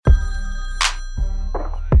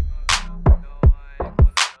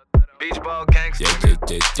This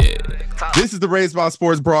is the Raised by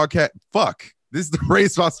Sports broadcast. This is the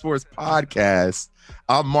Raised by Sports podcast.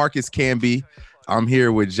 I'm Marcus Camby. I'm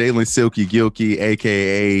here with Jalen Silky Gilkey,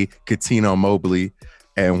 aka Katino Mobley,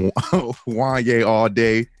 and Wanye All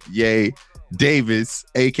Day, Yay Davis,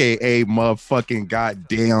 aka motherfucking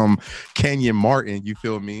goddamn Kenyon Martin. You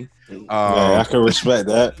feel me? I can respect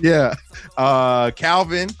that. Yeah.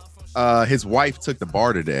 Calvin, his wife took the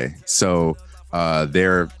bar today, so I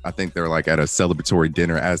think they're like at a celebratory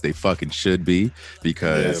dinner, as they fucking should be,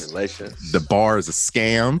 because the bar is a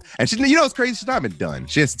scam. And she, it's crazy, she's not been done.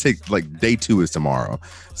 She has to take, like, day 2 is tomorrow.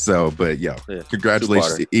 So, but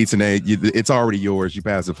congratulations, Eaton A. It's already yours. You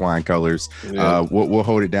passed the flying colors. Yeah. We'll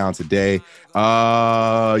hold it down today.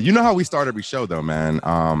 You know how we start every show though, man.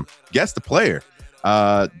 Guess the player.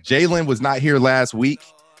 Jalen was not here last week.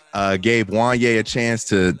 Gave Wanye a chance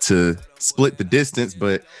to split the distance,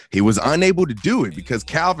 but he was unable to do it because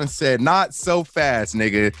Calvin said, "Not so fast,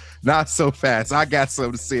 nigga, not so fast." I got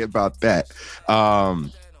something to say about that.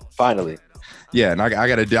 Finally, yeah, and I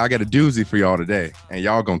got a doozy for y'all today, and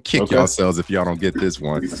y'all gonna kick yourselves if y'all don't get this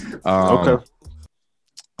one. Okay.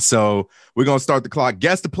 So we're gonna start the clock.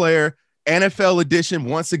 Guess the player, NFL edition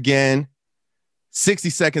once again. 60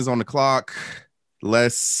 seconds on the clock.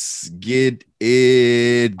 Let's get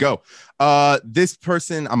it go. This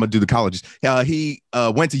person, I'm gonna do the colleges. He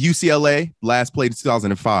went to UCLA, last played in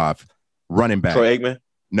 2005. Running back. Troy Aikman?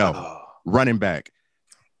 No, running back.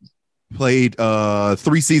 Played 3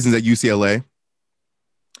 seasons at UCLA.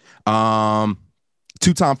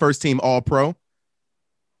 2-time first team All-Pro.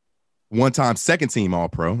 1-time second team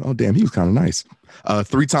All-Pro. Oh, damn, he was kind of nice.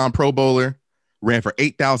 3-time Pro Bowler. Ran for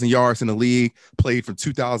 8,000 yards in the league, played from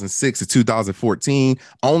 2006 to 2014,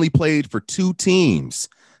 only played for 2 teams,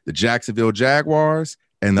 the Jacksonville Jaguars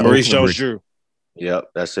and the Maurice Jones-Drew. Yep,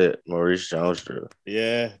 that's it. Maurice Jones-Drew.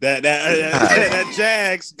 Yeah, that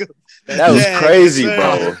Jags. That was crazy,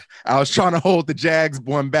 bro. I was trying to hold the Jags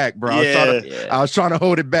one back, bro. I was trying to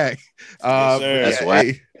hold it back. That's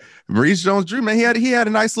why. Maurice Jones-Drew, man, he had a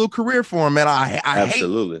nice little career for him, man. I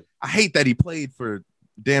hate that he played for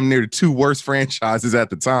damn near the 2 worst franchises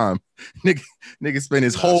at the time. Nigga spent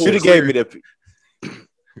his whole. Should have gave me the.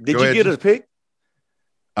 Did you get a pick?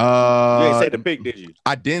 You didn't say the pick, did you?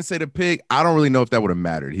 I didn't say the pick. I don't really know if that would have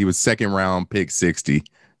mattered. He was 2nd round pick 60.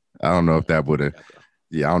 I don't know if that would have.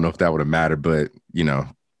 Yeah, I don't know if that would have mattered, but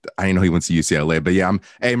I didn't know he went to UCLA. But yeah,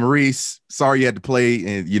 hey Maurice, sorry you had to play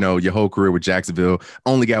in your whole career with Jacksonville.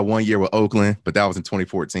 Only got 1 year with Oakland, but that was in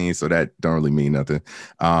 2014, so that don't really mean nothing.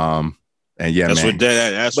 And yeah, that's man.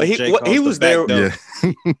 He was there. Yeah.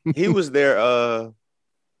 He was there.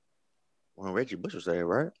 When Reggie Bush was there,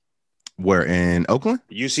 right? Where, in Oakland?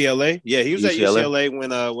 UCLA. Yeah, he was at UCLA when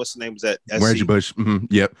what's the name was at SC. Reggie Bush. Mm-hmm.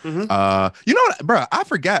 Yep. Mm-hmm. You know what, bro? I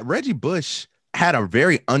forgot Reggie Bush had a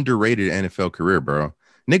very underrated NFL career, bro.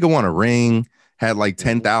 Nigga won a ring, had like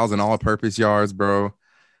 10,000 all-purpose yards, bro.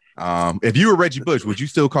 If you were Reggie Bush, would you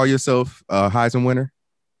still call yourself a Heisman winner?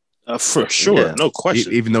 For sure, no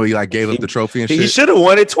question. Even though he gave up the trophy and shit, he should have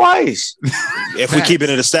won it twice. If we keep it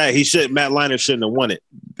in the stat, Matt Leinart shouldn't have won it.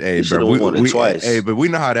 Hey, bro, we won it twice. Hey, but we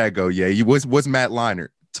know how that go. Yeah, what's Matt Leinart?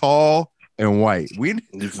 Tall and white. We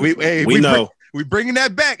know. We bringing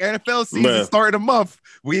that back. NFL season starting a month.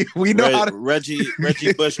 We know how to. Reggie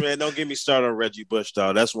Bush, man. Don't get me started on Reggie Bush,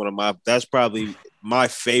 dog. That's probably my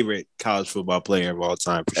favorite college football player of all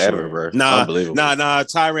time for sure. Ever, nah.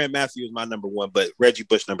 Tyrann Mathieu is my number 1, but Reggie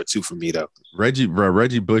Bush number 2 for me though. Reggie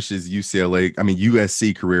Bush's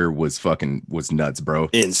USC career was nuts, bro.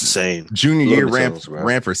 Insane. Junior year ran for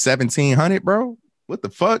 1,700, bro. What the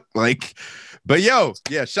fuck? But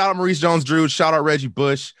shout out Maurice Jones-Drew. Shout out Reggie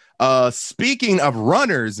Bush. Speaking of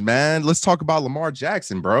runners, man, let's talk about Lamar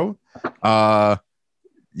Jackson, bro.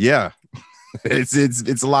 Yeah.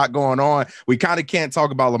 It's a lot going on. We kind of can't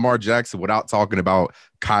talk about Lamar Jackson without talking about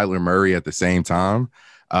Kyler Murray at the same time.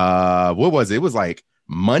 What was it? It was like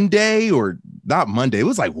Monday, or not Monday. It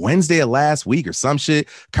was like Wednesday of last week or some shit.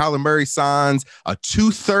 Kyler Murray signs a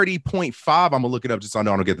 230.5. I'm gonna look it up just so I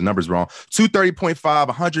don't get the numbers wrong. 230.5,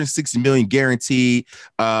 160 million guaranteed.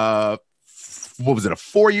 What was it, a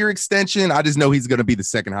 4-year extension? I just know he's going to be the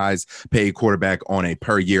 2nd highest paid quarterback on a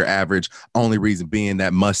per year average. Only reason being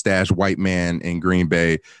that mustache white man in Green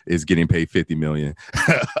Bay is getting paid $50 million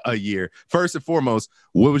a year. First and foremost,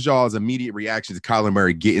 what was y'all's immediate reaction to Kyler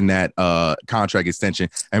Murray getting that contract extension?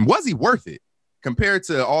 And was he worth it compared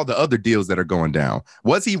to all the other deals that are going down?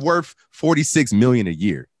 Was he worth $46 million a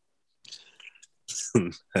year?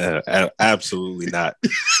 Absolutely not.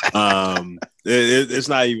 It's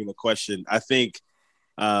not even a question. I think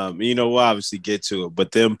We'll obviously get to it,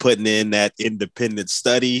 but them putting in that independent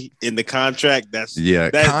study in the contract, that's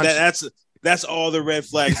all the red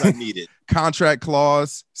flags I needed. Contract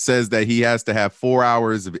clause says that he has to have 4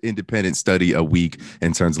 hours of independent study a week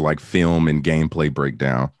in terms of like film and gameplay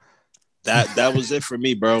breakdown. That was it for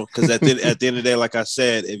me, bro. Because at the end of the day, like I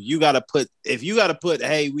said, if you gotta put,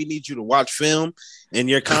 hey, we need you to watch film in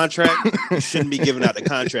your contract, you shouldn't be giving out the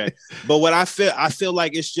contract. But what I feel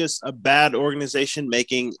like it's just a bad organization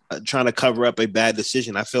trying to cover up a bad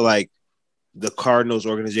decision. I feel like the Cardinals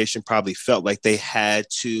organization probably felt like they had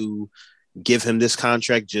to give him this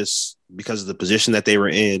contract just because of the position that they were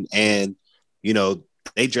in, and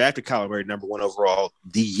they drafted Kyler Murray number 1 overall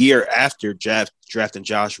the year after drafting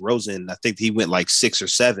Josh Rosen. I think he went like 6 or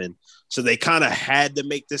 7. So they kind of had to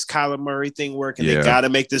make this Kyler Murray thing work, and they got to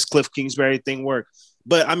make this Cliff Kingsbury thing work.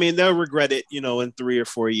 But I mean, they'll regret it, in 3 or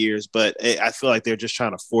 4 years. But I feel like they're just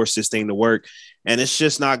trying to force this thing to work, and it's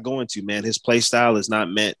just not going to. Man, his play style is not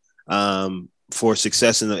meant for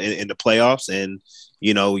success in the playoffs, and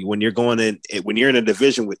when you're in a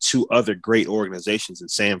division with 2 other great organizations in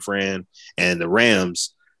San Fran and the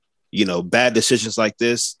Rams, bad decisions like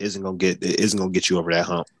this isn't gonna get you over that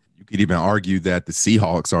hump. You could even argue that the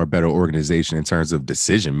Seahawks are a better organization in terms of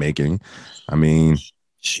decision making. I mean,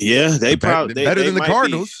 yeah, they're better than the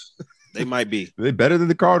Cardinals. They might be. They're better than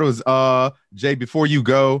the Cardinals. Jay, before you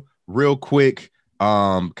go, real quick,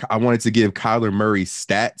 I wanted to give Kyler Murray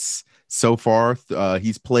stats so far.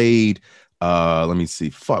 He's played. Let me see.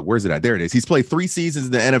 Where's it at? There it is. He's played 3 seasons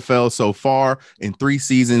in the NFL so far. In 3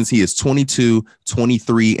 seasons, he is 22,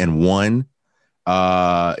 23, and 1.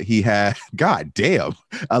 He had, God damn,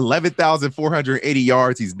 11,480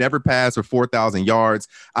 yards. He's never passed for 4,000 yards.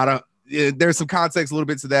 There's some context a little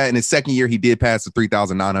bit to that. In his second year, he did pass for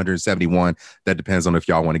 3,971. That depends on if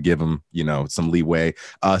y'all want to give him, some leeway.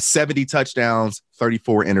 70 touchdowns,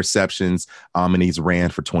 34 interceptions, and he's ran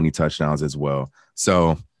for 20 touchdowns as well.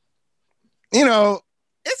 So,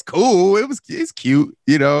 it's cool. It's cute.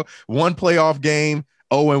 1 playoff game,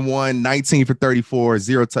 0-1, 19 for 34,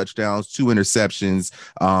 0 touchdowns, 2 interceptions.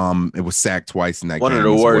 It was sacked twice in that game.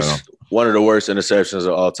 One of the worst interceptions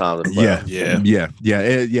of all time. Yeah.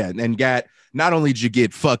 And not only did you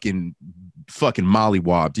get fucking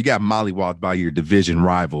mollywopped, you got mollywopped by your division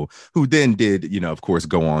rival, who then did, of course,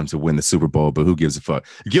 go on to win the Super Bowl. But who gives a fuck?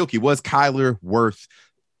 Gilkey, was Kyler worth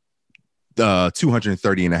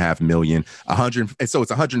 230.5 million? 100, so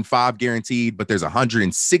it's 105 guaranteed, but there's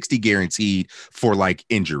 160 guaranteed for like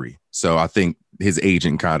injury. So I think his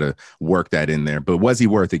agent kind of worked that in there. But was he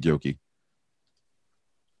worth it, Gilkey?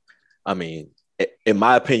 I mean, in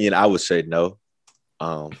my opinion, I would say no,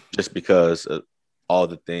 just because of all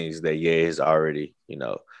the things that Ye has already,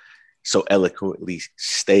 so eloquently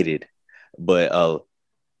stated. But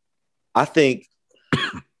I think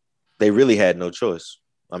they really had no choice.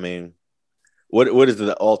 I mean, what is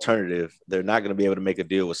the alternative? They're not going to be able to make a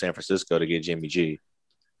deal with San Francisco to get Jimmy G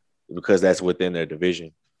because that's within their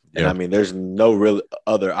division. And I mean, there's no real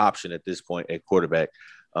other option at this point at quarterback.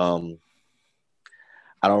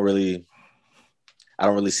 I don't really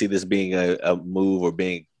see this being a move or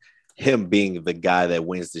being the guy that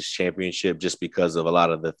wins this championship, just because of a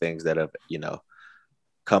lot of the things that have,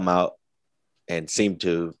 come out and seem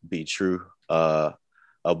to be true about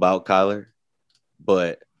Kyler.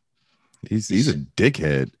 But he's a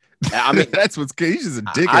dickhead. I mean, that's what's he's just a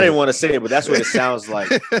dickhead. I didn't want to say it, but that's what it sounds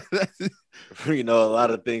like. A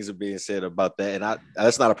lot of things are being said about that, and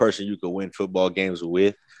that's not a person you could win football games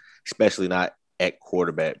with, especially not at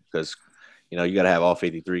quarterback, because you got to have all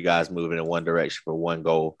 53 guys moving in one direction for one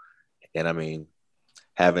goal. And I mean,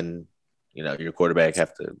 having your quarterback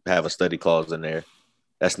have to have a study clause in there,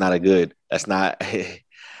 that's not a good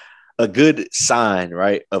sign,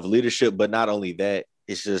 right, of leadership. But not only that,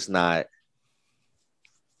 it's just not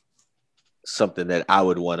something that I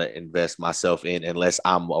would want to invest myself in unless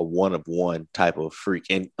I'm a one of one type of freak.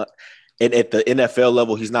 And at the NFL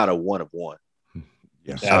level, he's not a one of one.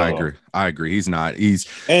 Yeah, I agree. He's not.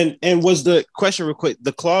 And was the question real quick?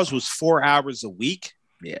 The clause was 4 hours a week.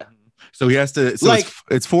 Yeah. So he has to. So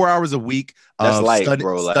it's 4 hours a week. That's light,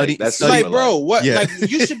 bro. That's light, bro. What? Yeah. Like,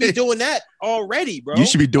 you should be doing that already, bro. You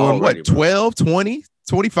should be doing what? 12, 20,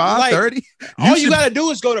 25, 30. All you got to do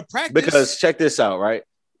is go to practice. Because check this out, right?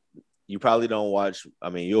 You probably don't watch. I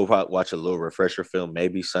mean, you'll probably watch a little refresher film,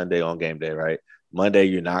 maybe Sunday on game day, right? Monday,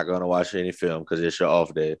 you're not going to watch any film because it's your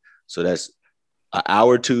off day. So that's an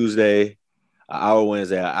hour Tuesday, an hour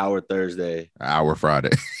Wednesday, an hour Thursday, an hour Friday.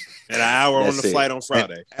 And an hour on the flight on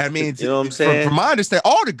Friday. I mean, you know what I'm saying? From my understanding,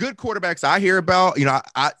 all the good quarterbacks I hear about, you know,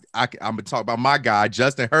 I'm gonna talk about my guy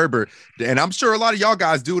Justin Herbert, and I'm sure a lot of y'all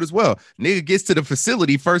guys do it as well. Nigga gets to the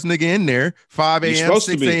facility, first nigga in there, 5 a.m.,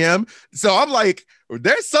 6 a.m. So I'm like,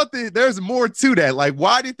 there's more to that. Like,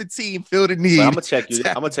 why did the team feel the need? I'm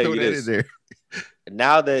gonna tell you this.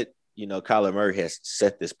 Now that you know Kyler Murray has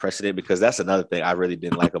set this precedent, because that's another thing I really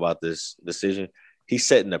didn't like about this decision. He's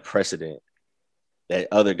setting a precedent that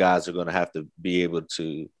other guys are going to have to be able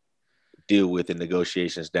to deal with in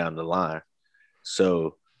negotiations down the line.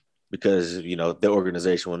 So, because, you know, the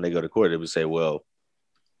organization, when they go to court, they would say, well,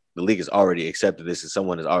 the league has already accepted this and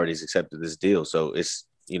someone has already accepted this deal. So it's,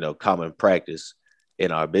 you know, common practice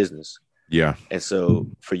in our business. Yeah. And so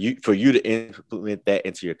for you to implement that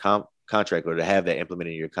into your contract, or to have that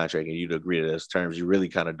implemented in your contract and you to agree to those terms, you're really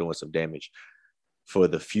kind of doing some damage for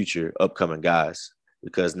the future upcoming guys,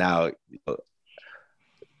 because now, you know,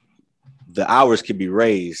 the hours can be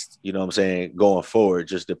raised, you know what I'm saying, going forward,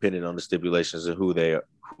 just depending on the stipulations and who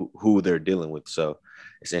they're dealing with. So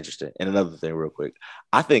it's interesting. And another thing real quick,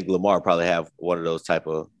 I think Lamar probably have one of those type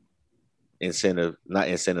of not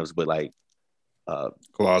incentives, but like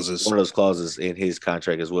clauses, one of those clauses in his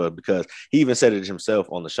contract as well, because he even said it himself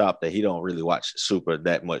on the shop that he don't really watch Super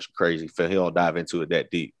that much crazy. He don't dive into it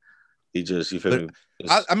that deep. He just, you feel me?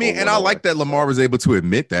 I mean, and I like that Lamar was able to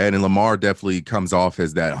admit that, and Lamar definitely comes off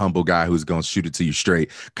as that humble guy who's going to shoot it to you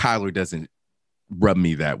straight. Kyler doesn't rub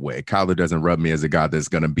me that way. Kyler doesn't rub me as a guy that's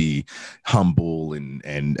going to be humble and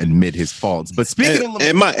admit his faults. But speaking of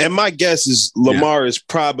Lamar, and my guess is Lamar is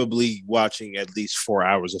probably watching at least 4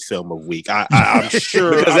 hours of film a week. I'm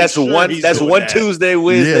sure, because that's one Tuesday,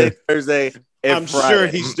 Wednesday, Thursday. I'm sure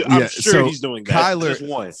he's doing that. Kyler, just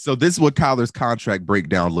one. So this is what Kyler's contract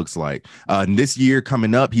breakdown looks like. This year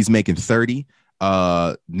coming up, he's making 30.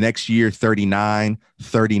 Next year, 39,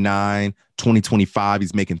 39. 2025,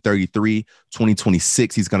 he's making 33.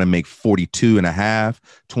 2026, he's going to make 42 and a half.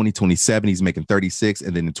 2027, he's making 36.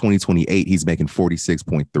 And then in 2028, he's making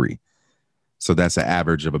 46.3. So that's an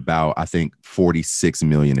average of about, I think, 46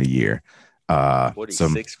 million a year.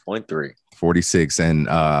 46.3. 46 and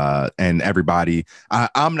everybody.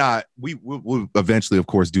 I'm not. We'll eventually, of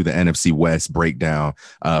course, do the NFC West breakdown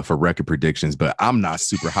for record predictions, but I'm not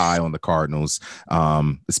super high on the Cardinals,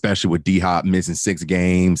 especially with D-Hop missing 6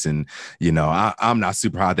 games, and you know I'm not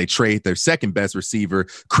super high. They trade their second best receiver,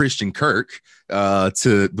 Christian Kirk, to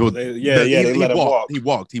they let him walk.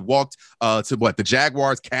 He walked to what the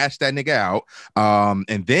Jaguars cashed that nigga out,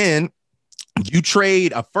 and then you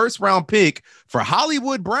trade a first-round pick for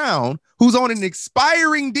Hollywood Brown, who's on an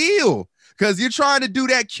expiring deal, because you're trying to do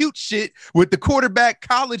that cute shit with the quarterback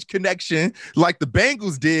college connection like the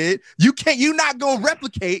Bengals did. You're not going to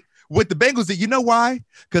replicate what the Bengals did. You know why?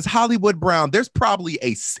 Because Hollywood Brown, there's probably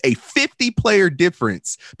a 50-player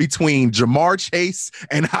difference between Jamar Chase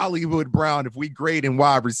and Hollywood Brown if we grade in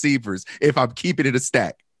wide receivers, if I'm keeping it a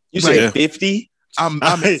stack. You say 50? I'm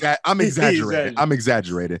exaggerating. I'm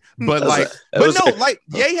exaggerating. But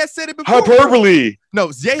Ye has said it before. Hyperbole.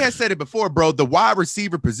 No, Ye has said it before, bro. The wide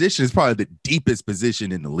receiver position is probably the deepest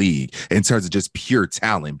position in the league in terms of just pure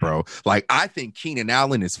talent, bro. Like, I think Keenan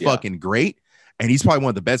Allen is fucking great. And he's probably one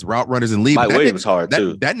of the best route runners in the league. Mike Williams hard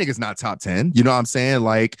too. That nigga's not top 10. You know what I'm saying?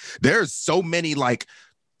 Like, there's so many like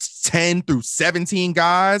 10 through 17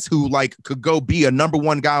 guys who like could go be a number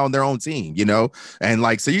one guy on their own team, you know? And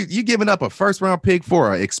like, so you giving up a first round pick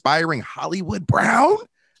for an expiring Hollywood Brown?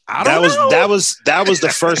 That was the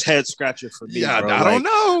first head scratcher for me. Yeah, bro. I don't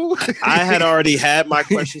know. I had already had my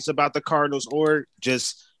questions about the Cardinals, or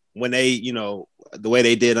just when they, you know, the way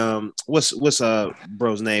they did what's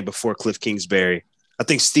bro's name before Cliff Kingsbury? I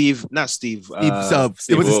think Steve Wilks. Steve Wilks.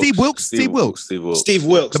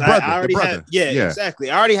 The brother, I already had exactly.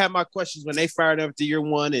 I already had my questions when they fired after year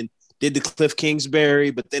one and did the Cliff Kingsbury,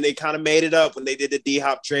 but then they kind of made it up when they did the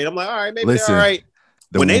D-Hop trade. I'm like, all right, maybe they're all right.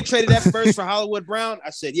 When they traded that first for Hollywood Brown, I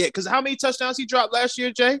said, yeah, because how many touchdowns he dropped last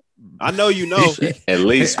year, Jay? I know you know. at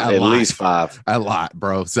least 5. A lot,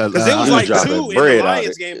 bro. So because it was like 2 in the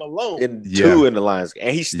Lions game alone. 2 in the Lions game.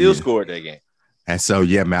 And he still scored that game. And so,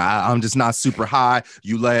 yeah, man, I'm just not super high.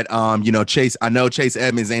 You let, Chase. I know Chase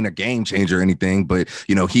Edmonds ain't a game changer or anything, but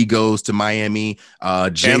he goes to Miami.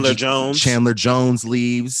 Chandler Jones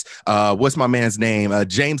leaves. What's my man's name?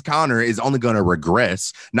 James Conner is only going to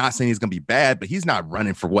regress. Not saying he's going to be bad, but he's not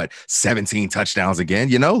running for 17 touchdowns again.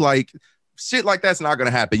 Like shit like that's not going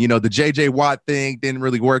to happen. The JJ Watt thing didn't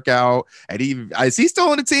really work out. And is he still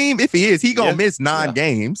on the team? If he is, he gonna miss 9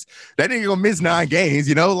 games. That nigga gonna miss 9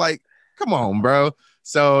 games. Like. Come on, bro.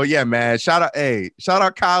 So yeah, man. Shout out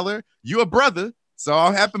Kyler. You a brother, So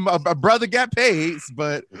I'm happy my brother got paid,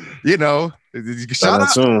 but you know, shout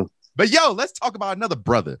out. Soon. But yo, let's talk about another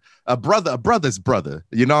brother, a brother's brother.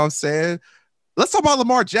 You know what I'm saying? Let's talk about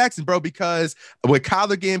Lamar Jackson, bro, because with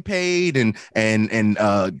Kyler getting paid and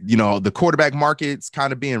you know, the quarterback market's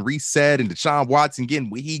kind of being reset and Deshaun Watson getting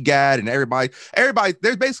what he got and everybody,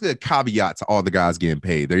 there's basically a caveat to all the guys getting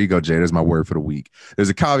paid. There you go, Jay. There's my word for the week. There's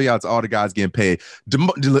a caveat to all the guys getting paid.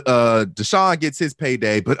 Deshaun gets his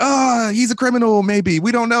payday, but he's a criminal, maybe.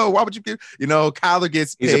 We don't know. Why would you give, you know, Kyler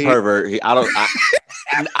gets paid. He's a pervert.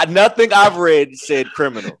 Nothing I've read said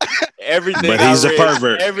criminal. Everything but he's I read, a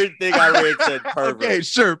pervert. Everything I read said pervert. Okay,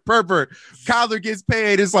 sure, pervert. Kyler gets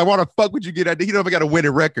paid. It's like, why the fuck would you get that? He don't even got a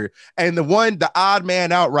winning record. And the odd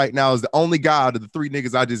man out right now is the only guy out of the three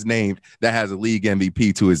niggas I just named that has a league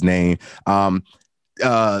MVP to his name. And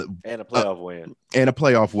a playoff win. And a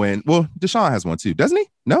playoff win. Well, Deshaun has one too, doesn't he?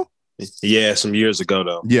 No? Yeah, some years ago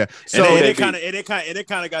though. Yeah. So it kind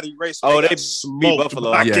of got erased. Oh, they beat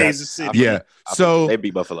Buffalo. By Yeah. Kansas City. Yeah. So they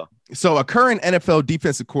beat Buffalo. So a current NFL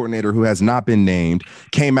defensive coordinator who has not been named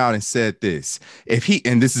came out and said this.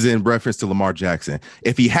 And this is in reference to Lamar Jackson,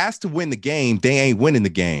 if he has to win the game, they ain't winning the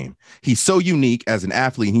game. He's so unique as an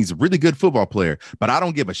athlete and he's a really good football player, but I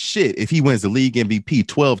don't give a shit if he wins the league MVP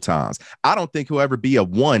 12 times. I don't think he'll ever be a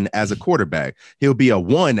 1 as a quarterback. He'll be a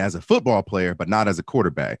 1 as a football player, but not as a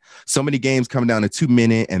quarterback. So many games coming down to 2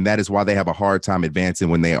 minutes, and that is why they have a hard time advancing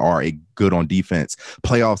when they are good on defense.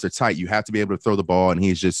 Playoffs are tight. You have to be able to throw the ball, and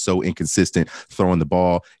he's just so inconsistent throwing the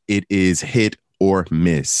ball. It is hit or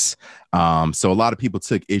miss. So a lot of people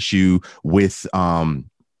took issue with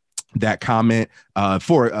that comment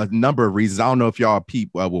for a number of reasons. I don't know if y'all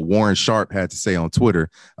what Warren Sharp had to say on Twitter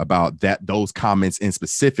about those comments in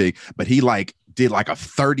specific, but he did a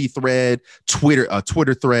 30 thread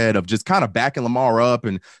Twitter thread of just kind of backing Lamar up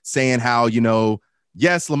and saying how, you know,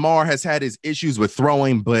 yes, Lamar has had his issues with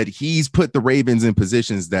throwing, but he's put the Ravens in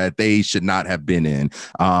positions that they should not have been in.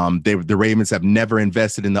 The Ravens have never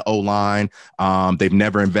invested in the O-line. They've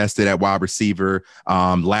never invested at wide receiver.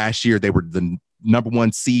 Last year, they were the number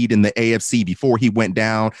 1 seed in the AFC before he went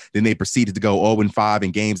down. Then they proceeded to go 0-5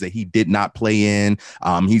 in games that he did not play in.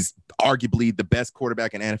 He's arguably the best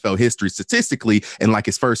quarterback in NFL history statistically in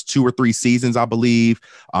his first 2 or 3 seasons, I believe.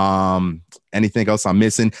 Anything else I'm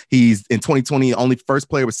missing? He's in 2020, only first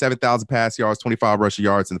player with 7,000 pass yards, 25 rushing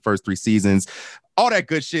yards in the first 3 seasons. All that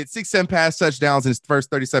good shit. 6-7 pass touchdowns in his first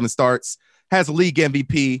 37 starts. Has a league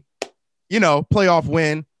MVP. You know, playoff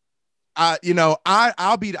win. I'm gonna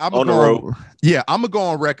go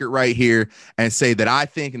on record right here and say that I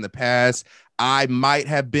think in the past I might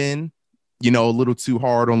have been, you know, a little too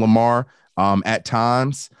hard on Lamar at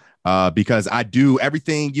times. Because I do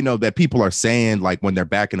everything, you know, that people are saying, when they're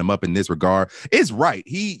backing him up in this regard, is right.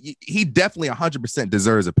 He definitely 100%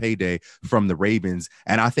 deserves a payday from the Ravens.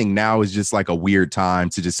 And I think now is just a weird time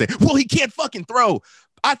to just say, well, he can't fucking throw.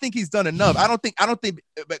 I think he's done enough. I don't think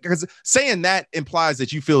because saying that implies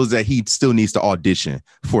that you feel that he still needs to audition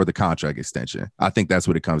for the contract extension. I think that's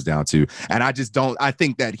what it comes down to. And I just don't, I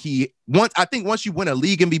think that once you win a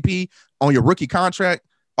league MVP on your rookie contract,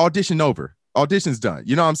 audition's done.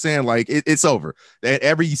 You know what I'm saying? It's over.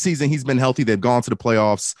 Every season he's been healthy, they've gone to the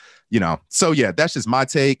playoffs, you know. So yeah, that's just my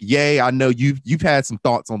take. Yay, I know you've had some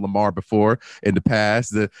thoughts on Lamar before in the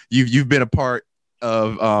past. You've been a part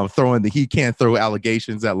of throwing the he can't throw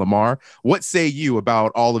allegations at Lamar. What say you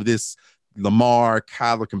about all of this Lamar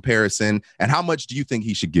Kyler comparison, and how much do you think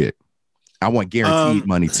he should get? I want guaranteed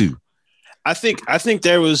money too. I think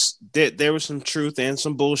there was some truth and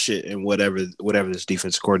some bullshit in whatever this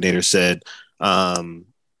defense coordinator said. You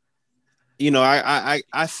know,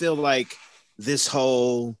 I feel like this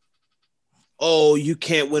whole, oh, you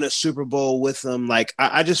can't win a Super Bowl with them.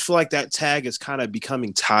 I just feel like that tag is kind of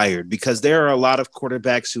becoming tired, because there are a lot of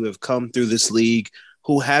quarterbacks who have come through this league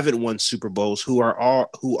who haven't won Super Bowls, who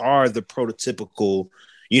are the prototypical,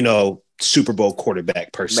 you know, Super Bowl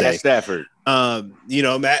quarterback per se. Matt Stafford. You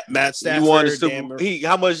know, Matt Stafford. He won a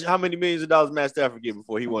Super. How many millions of dollars Matt Stafford get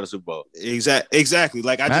before he won a Super Bowl? Exactly.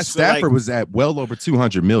 Matt Stafford was at well over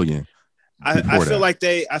 200 million. I feel like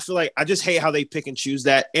I just hate how they pick and choose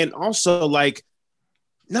that. And also,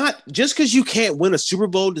 not just because you can't win a Super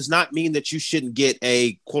Bowl does not mean that you shouldn't get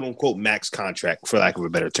a quote unquote max contract, for lack of a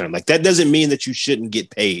better term. That doesn't mean that you shouldn't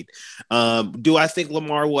get paid. Do I think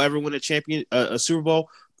Lamar will ever win a Super Bowl?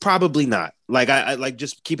 Probably not. I like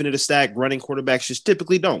just keeping it a stack. Running quarterbacks just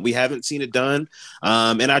typically don't. We haven't seen it done.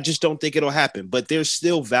 And I just don't think it'll happen. But there's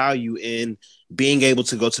still value in, being able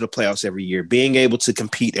to go to the playoffs every year, being able to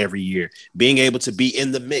compete every year, being able to be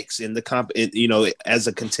in the mix, in the as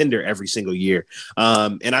a contender every single year.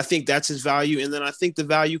 And I think that's his value. And then I think the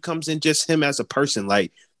value comes in just him as a person.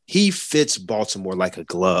 Like, he fits Baltimore like a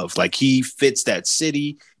glove. Like, he fits that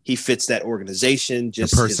city. He fits that organization,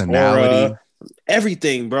 just the personality, his aura,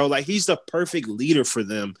 everything, bro. Like, he's the perfect leader for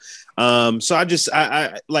them. So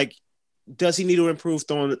I like, does he need to improve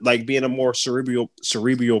throwing, like being a more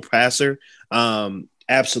cerebral passer?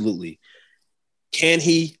 Absolutely. Can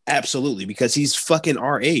he? Absolutely, because he's fucking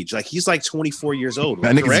our age. Like, he's like 24 years old.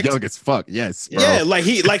 That nigga's young as fuck. Yes, bro. Yeah, like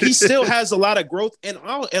he still has a lot of growth, and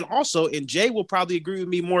also, and Jay will probably agree with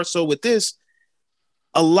me more so with this.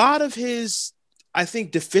 A lot of his, I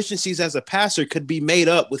think, deficiencies as a passer could be made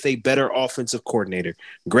up with a better offensive coordinator.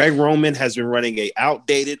 Greg Roman has been running a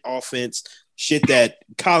outdated offense, shit that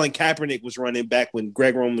Colin Kaepernick was running back when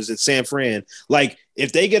Greg Roman was in San Fran. Like,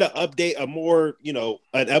 if they get an update, a more,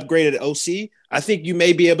 an upgraded OC, I think you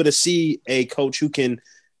may be able to see a coach who can,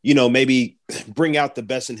 maybe bring out the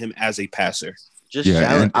best in him as a passer.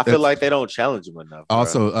 Challenge. I feel like they don't challenge him enough.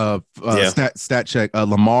 Also, stat check.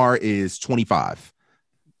 Lamar is 25.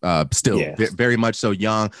 Still very much so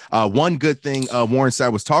young. One good thing Warren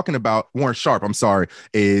Sharp, I'm sorry,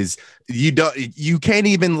 is you can't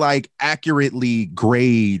even like accurately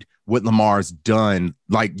grade what Lamar's done.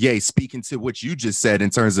 Like, speaking to what you just said in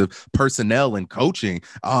terms of personnel and coaching,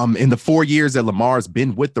 in the 4 years that Lamar's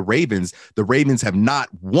been with the Ravens have not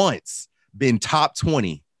once been top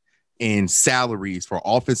 20 in salaries for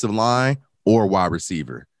offensive line or wide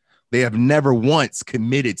receiver. They have never once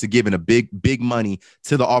committed to giving a big money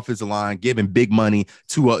to the offensive line, giving big money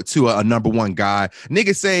to a number one guy.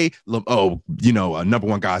 Niggas say, a number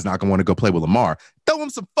one guy's not gonna want to go play with Lamar. Throw him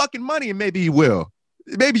some fucking money and maybe he will.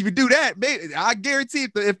 Maybe if you do that, I guarantee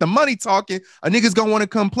if the money talking, a nigga's gonna want to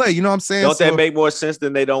come play. You know what I'm saying? Don't that make more sense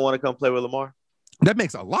than they don't want to come play with Lamar? That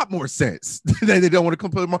makes a lot more sense that they don't want to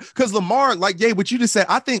come play Lamar. Because Lamar, like, what you just said,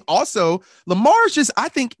 I think also Lamar's just, I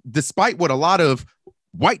think, despite what a lot of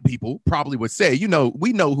white people probably would say,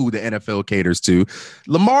 we know who the NFL caters to.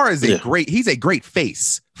 Lamar is he's a great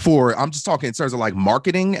face for, I'm just talking in terms of like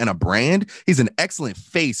marketing and a brand. He's an excellent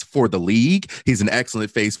face for the league. He's an excellent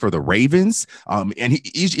face for the Ravens. And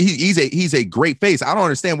he's a great face. I don't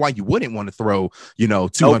understand why you wouldn't want to throw,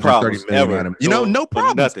 $230 million at him. No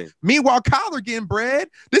problem. Meanwhile, Kyler getting bread.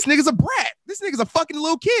 This nigga's a brat. This nigga's a fucking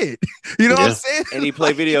little kid. You know what I'm saying? And he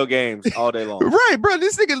play video games all day long. Right, bro.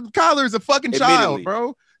 This nigga Kyler is a fucking child,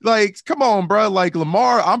 bro. Like, come on, bro. Like,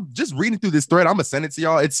 Lamar, I'm just reading through this thread. I'm gonna send it to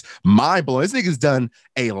y'all. It's mind blowing. This nigga's done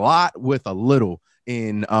a lot with a little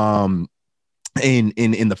in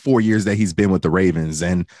the 4 years that he's been with the Ravens.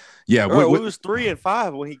 And we was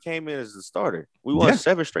 3-5 when he came in as the starter. We won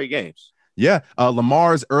 7 straight games. Yeah,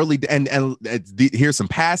 Lamar's early and here's some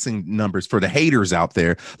passing numbers for the haters out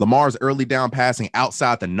there. Lamar's early down passing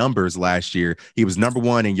outside the numbers last year. He was number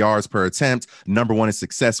 1 in yards per attempt, number 1 in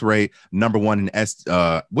success rate, number 1 in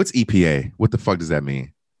what's EPA? What the fuck does that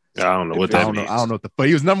mean? I don't know what that means. I don't know what the fuck.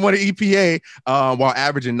 He was number 1 in EPA while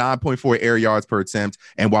averaging 9.4 air yards per attempt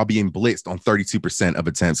and while being blitzed on 32% of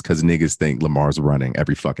attempts because niggas think Lamar's running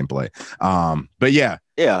every fucking play. But yeah,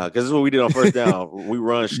 because this is what we did on first down. We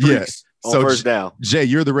run streaks. On first down. Jay,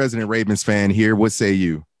 you're the resident Ravens fan here. What say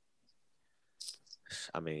you?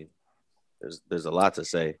 I mean, there's a lot to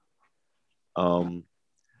say. I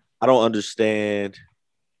don't understand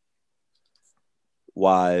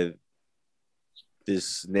why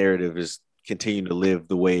this narrative is continuing to live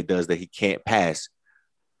the way it does, that he can't pass.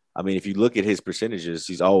 I mean, if you look at his percentages,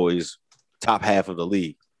 he's always top half of the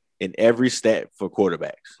league in every stat for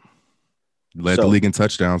quarterbacks. Led the league in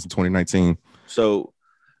touchdowns in 2019. So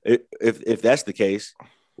if that's the case,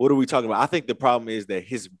 what are we talking about? I think the problem is that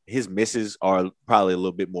his misses are probably a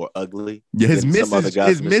little bit more ugly. Yeah, his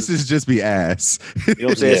misses just be ass. You know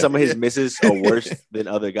what I'm saying? Some of his misses are worse than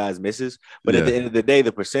other guys' misses. But at the end of the day,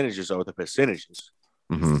 the percentages are the percentages.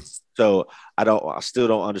 Mm-hmm. So I still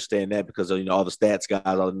don't understand that because of, all the stats guys,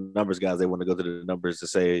 all the numbers guys, they want to go to the numbers to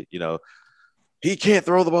say, he can't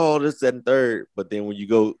throw the ball, this, that, and third. But then when you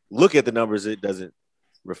go look at the numbers, it doesn't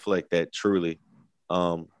reflect that truly.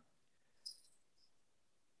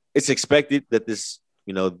 It's expected that this,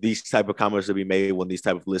 these type of comments will be made when these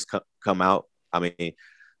type of lists come out. I mean,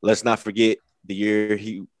 let's not forget the year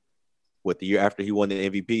after he won the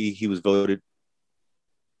MVP, he was voted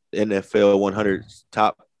NFL 100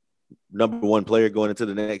 top number 1 player going into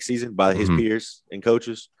the next season by his peers and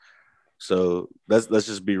coaches. So let's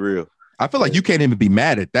just be real. I feel like you can't even be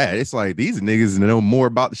mad at that. It's like these niggas know more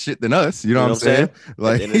about the shit than us. You know what I'm saying?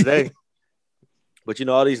 Like, at the end of the day. But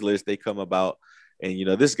all these lists, they come about, and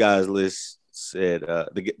this guy's list said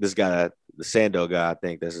this guy, the Sando guy, I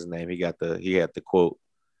think that's his name. He had the quote,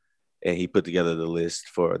 and he put together the list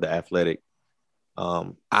for the Athletic.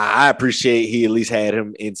 I appreciate he at least had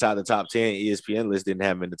him inside the top 10. ESPN list didn't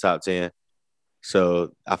have him in the top 10,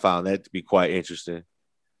 so I found that to be quite interesting.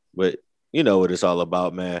 But you know what it's all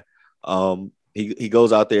about, man. He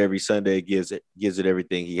goes out there every Sunday, gives it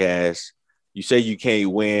everything he has. You say you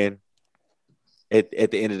can't win at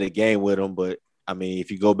the end of the game with him, but I mean,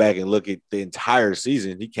 if you go back and look at the entire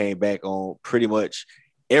season, he came back on pretty much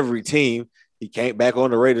every team. He came back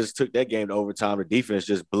on the Raiders, took that game to overtime. The defense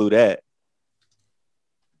just blew that.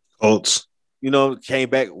 Colts, came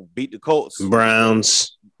back, beat the Colts.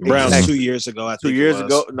 Browns Exactly. 2 years ago. I think 2 years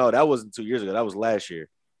ago. No, that wasn't 2 years ago. That was last year.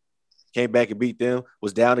 Came back and beat them.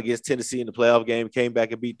 Was down against Tennessee in the playoff game. Came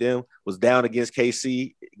back and beat them. Was down against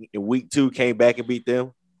KC in week 2. Came back and beat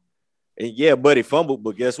them. And yeah, buddy fumbled,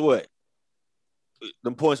 but guess what?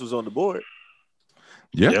 Them points was on the board.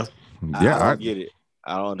 Yeah. I don't get it.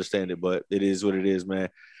 I don't understand it, but it is what it is, man.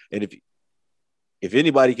 And if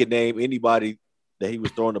anybody could name anybody that he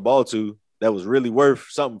was throwing the ball to that was really worth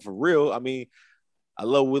something for real, I mean, I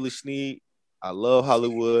love Willie Snead. I love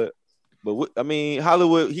Hollywood. But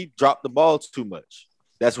Hollywood, he dropped the ball too much.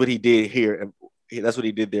 That's what he did here, and that's what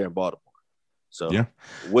he did there in Baltimore. So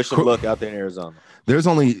wish him luck out there in Arizona. There's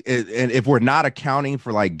only, and if we're not accounting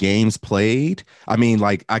for like games played, I mean,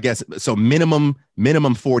 like I guess so minimum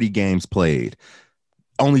 40 games played.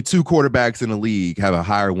 Only 2 quarterbacks in the league have a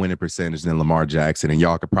higher winning percentage than Lamar Jackson, and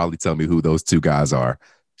y'all could probably tell me who those 2 guys are.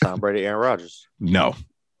 Tom Brady, Aaron Rodgers. No,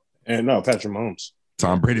 Patrick Mahomes.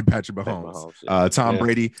 Tom Brady, Patrick Mahomes.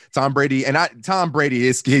 Tom Brady, and Tom Brady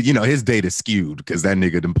is, his data skewed because that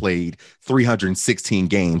nigga done played 316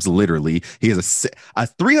 games. Literally, he has a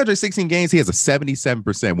 316 games. He has a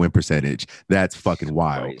 77% win percentage. That's fucking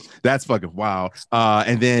wild. Crazy. That's fucking wild.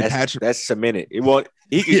 And then that's cemented. He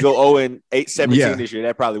could go 0-8-17 this year.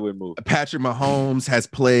 That probably wouldn't move. Patrick Mahomes has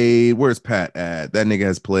played. Where's Pat at? That nigga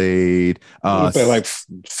has played. He played like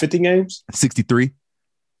 50 games. 63.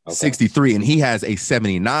 Okay. 63, and he has a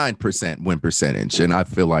 79% win percentage, and I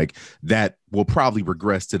feel like that will probably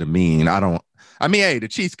regress to the mean. Hey, the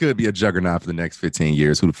Chiefs could be a juggernaut for the next 15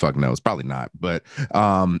 years. Who the fuck knows? Probably not. But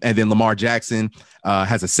and then Lamar Jackson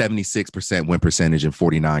has a 76% win percentage in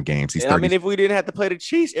 49 games. I mean, if we didn't have to play the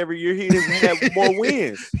Chiefs every year, he'd have more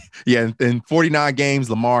wins. Yeah, in 49 games,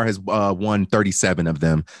 Lamar has won 37 of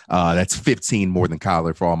them. That's 15 more than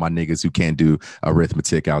Kyler for all my niggas who can't do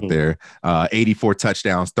arithmetic out there. 84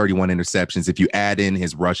 touchdowns, 31 interceptions. If you add in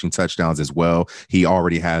his rushing touchdowns as well, he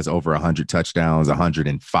already has over 100 touchdowns,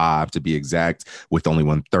 105 to be exact, with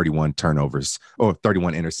only 31 turnovers or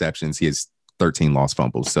 31 interceptions. He has 13 lost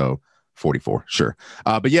fumbles, so 44, sure.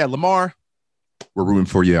 But yeah, Lamar, we're rooting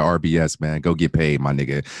for you at RBS, man. Go get paid, my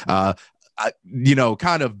nigga. Kind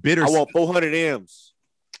of bitter. I want 400 M's.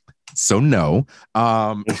 So no,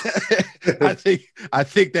 I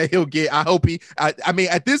think that he'll get. I hope he. I mean,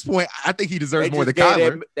 at this point, I think he deserves more than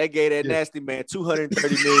Kyler. They gave that nasty man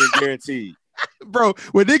 $230 million guaranteed. Bro,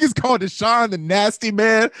 when niggas call Deshaun the nasty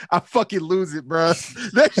man, I fucking lose it, bro.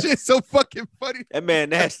 That shit's so fucking funny. That man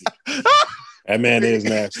nasty. That man is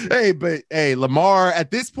nasty. Hey, Lamar,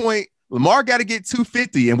 at this point, Lamar got to get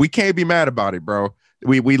 250, and we can't be mad about it, bro.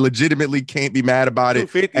 We legitimately can't be mad about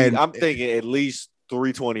it. 250, and I'm thinking at least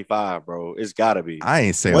 325, bro. It's got to be. I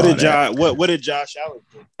ain't saying what did Josh Allen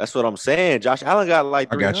do? That's what I'm saying. Josh Allen got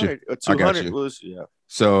like 300 or 200.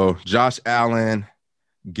 So Josh Allen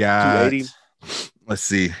got 280. Let's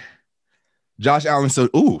see. Josh Allen. So,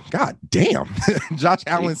 god damn. Josh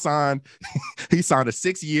Allen signed a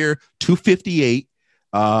 6-year, 258.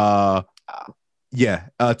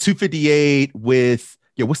 258 with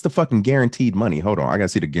what's the fucking guaranteed money? Hold on. I gotta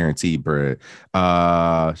see the guaranteed bread.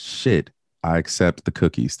 Shit. I accept the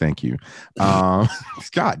cookies. Thank you. God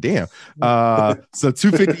damn. So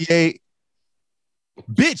 258.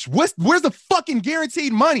 Bitch, where's the fucking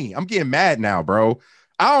guaranteed money? I'm getting mad now, bro.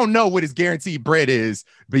 I don't know what his guaranteed bread is,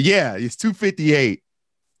 but yeah, it's 258.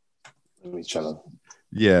 Let me try to.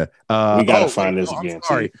 Yeah. We gotta find this again.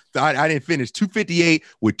 Sorry. I didn't finish. 258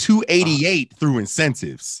 with 288 through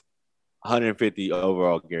incentives. 150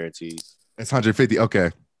 overall guaranteed. That's 150.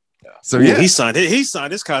 Okay. Yeah. So he signed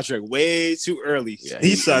his contract way too early. Yeah,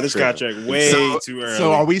 he signed his contract way too early.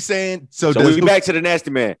 So are we saying so we back to the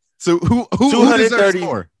nasty man? So who deserves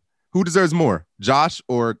more? Who deserves more? Josh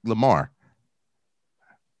or Lamar?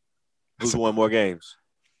 Who's won more games?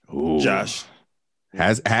 Ooh. Josh.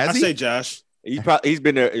 Has I he? say Josh. He's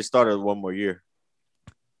been there. It started 1 more year.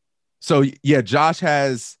 So yeah, Josh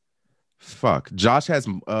has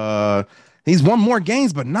He's won more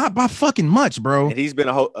games, but not by fucking much, bro. And he's been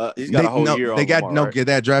a whole. He's got a whole year. They got Lamar, right? get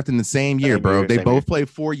that drafted in the same year, bro. They both played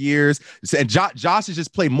 4 years. And Josh has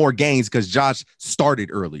just played more games because Josh started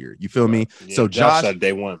earlier. You feel me? Yeah, so Josh had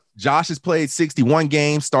day one. Josh has played 61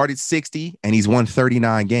 games, started 60, and he's won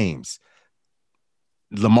 39 games.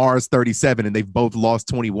 Lamar's 37, and they've both lost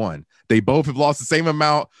 21. They both have lost the same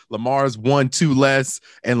amount. Lamar's won 2 less,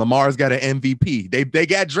 and Lamar's got an MVP. They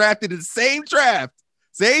got drafted in the same draft.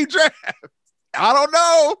 Same draft. I don't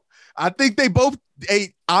know. I think they both.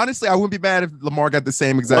 Honestly, I wouldn't be mad if Lamar got the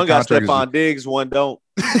same exact contract. One got Stephon Diggs, one don't.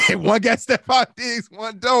 One got Stephon Diggs,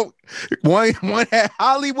 one don't. One had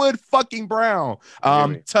Hollywood fucking Brown.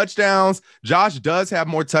 Touchdowns. Josh does have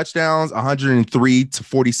more touchdowns, 103 to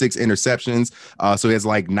 46 interceptions. So he has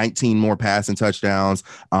like 19 more passing touchdowns.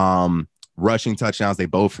 Rushing touchdowns, they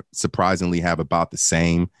both surprisingly have about the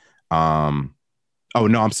same. Oh,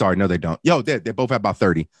 no, I'm sorry. No, they don't. They both have about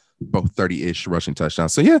 30. Both 30-ish rushing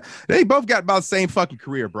touchdowns. So, yeah, they both got about the same fucking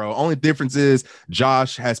career, bro. Only difference is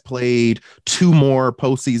Josh has played 2 more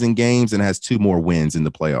postseason games and has 2 more wins in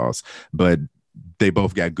the playoffs. But they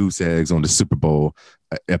both got goose eggs on the Super Bowl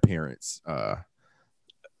appearance.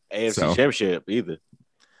 AFC Championship either.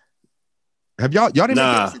 Have y'all didn't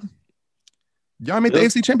nah. Y'all made the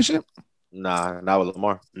AFC Championship? Nah, not with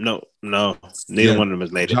Lamar. No. Neither one of them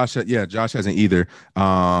has made it. Josh hasn't either.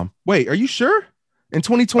 Wait, are you sure? In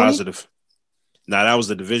 2020? Positive. Nah, that was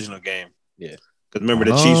the divisional game. Yeah. Because remember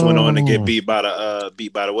the Chiefs went on to get beat by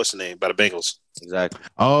the what's the name? By the Bengals. Exactly.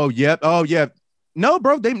 Oh, yep. No,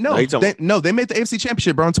 bro. They made the AFC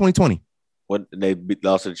Championship, bro, in 2020. What they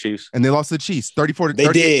lost to the Chiefs? And they lost to the Chiefs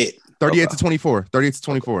 38 to 24. 38 to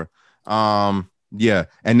 24. Yeah.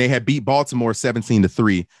 And they had beat Baltimore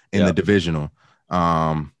 17-3 in the divisional.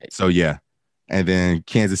 So yeah. And then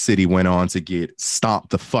Kansas City went on to get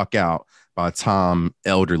stomped the fuck out by Tom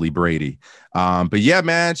Elderly Brady. But yeah,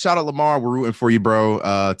 man, shout out Lamar. We're rooting for you, bro.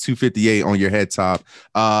 258 on your head top.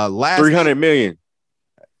 Last 300 million.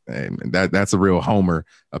 Hey, man, that's a real Homer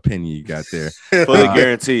opinion you got there. Fully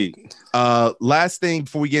guaranteed. Last thing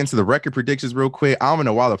before we get into the record predictions real quick. I don't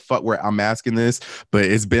know why the fuck I'm asking this, but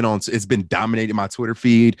it's been dominating my Twitter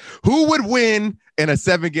feed. Who would win in a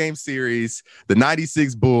 7-game series, the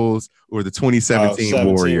 96 Bulls or the 2017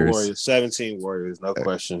 Warriors? 17 Warriors, no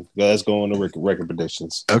question. Let's go on the record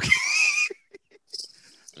predictions. Okay.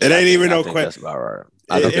 It ain't even no question. That's about right.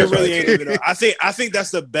 It really ain't even. I think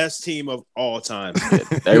that's the best team of all time.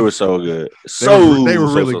 They were so good. They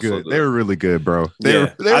were really good. They were really good, bro.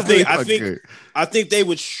 I think they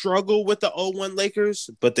would struggle with the 0-1 Lakers,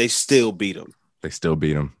 but they still beat them. They still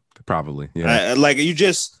beat them, probably. Yeah.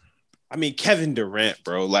 Kevin Durant,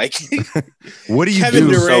 bro. Like, what do you Kevin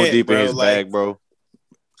do? Durant, so deep in his bag, bro.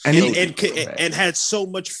 And had so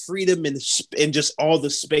much freedom and just all the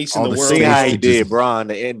space in the world. See how he did, Bron,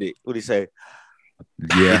 to end it. What'd he say?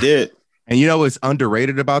 Yeah, he did. And you know what's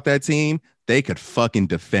underrated about that team? They could fucking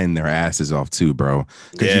defend their asses off too, bro.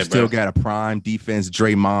 Because you still got a prime defense.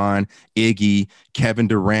 Draymond, Iggy, Kevin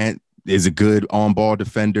Durant is a good on-ball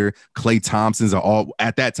defender. Klay Thompson's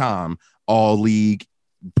at that time all-league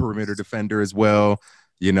perimeter defender as well.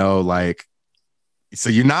 You know, like. So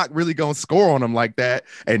you're not really going to score on them like that.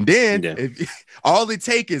 And then all it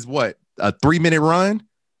take is what? A 3-minute run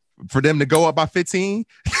for them to go up by 15?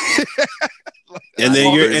 And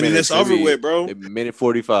then it's over with, bro. Minute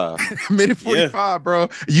 45. Minute 45, bro.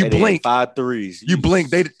 You blink. 5 threes. You blink.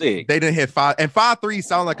 They didn't hit 5. And 5 threes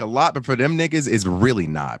sound like a lot, but for them niggas, it's really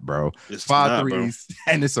not, bro. It's 5 threes,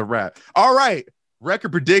 bro. And it's a wrap. All right.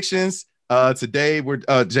 Record predictions. Today, we're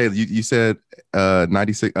Jay, you said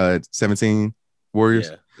 96, 17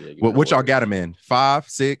 Warriors. Yeah, what y'all got them in? 5,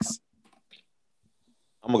 6?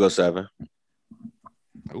 I'm gonna go 7.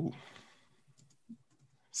 Ooh.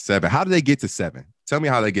 7. How do they get to 7? Tell me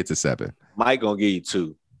how they get to 7. Mike gonna give you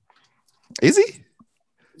 2. Is he?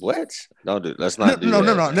 What? Don't do. Let's not do no,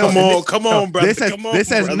 that. No. Come on, brother. This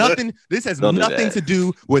has nothing. This has nothing to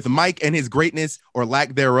do with Mike and his greatness or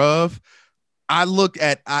lack thereof. I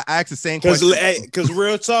asked the same question. Because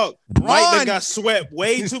real talk, Mike done got swept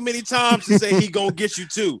way too many times to say he gonna get you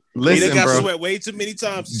too. Listen, he done got bro. swept way too many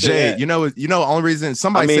times. Jay, you know, only reason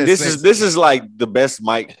somebody. I mean, this is like the best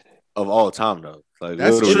Mike of all time, though. Like,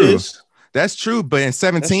 that's true. That's true. But in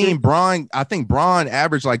 17, Bron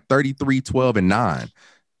averaged like 33, 12, and 9.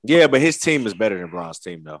 Yeah, but his team is better than Bron's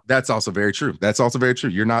team, though. That's also very true.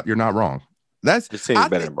 You're not wrong. His team is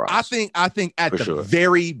better than Bron's. I think at the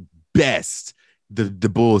very best. The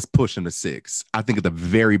Bulls push him to 6. I think at the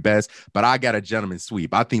very best, but I got a gentleman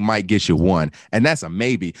sweep. I think Mike gets you 1, and that's a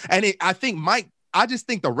maybe. And I think Mike I just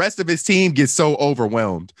think the rest of his team gets so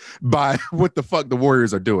overwhelmed by what the fuck the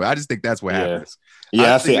Warriors are doing. I just think that's what happens.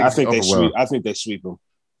 Yeah, I think they they sweep. I think they sweep them.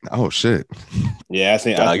 Oh shit. Yeah, I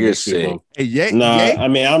think they sweep them. Hey, Ye. I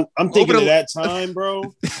mean, I'm thinking of that time,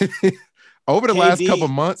 bro. Over the last couple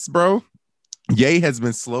months, bro, Ye has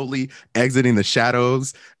been slowly exiting the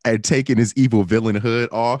shadows and taking his evil villain hood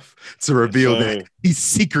off to reveal that he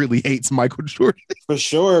secretly hates Michael Jordan. For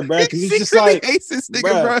sure, bro. He he's just like hates this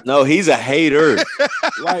nigga, bro. No, he's a hater.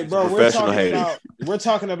 Like, bro, we're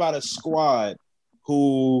talking about a squad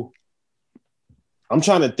who I'm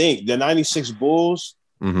trying to think. The 96 Bulls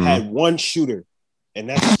had one shooter, and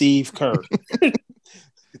that's Steve Kerr.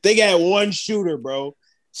 They got one shooter, bro.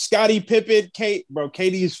 Scottie Pippen,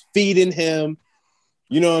 KD's feeding him.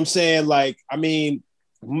 You know what I'm saying? Like, I mean,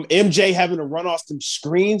 MJ having to run off them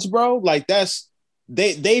screens, bro. Like,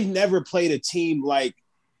 they've never played a team like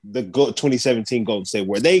the 2017 Golden State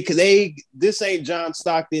where this ain't John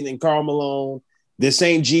Stockton and Karl Malone. This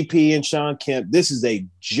ain't GP and Sean Kemp. This is a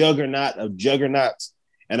juggernaut of juggernauts.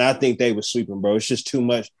 And I think they were sweeping, bro. It's just too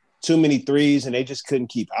many threes, and they just couldn't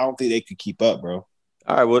keep. I don't think they could keep up, bro.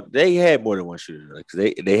 All right, well, they had more than one shooter. Like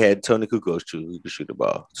they had Tony Kukoc too, who could shoot the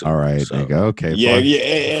ball. So, all right, nigga. Okay.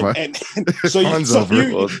 And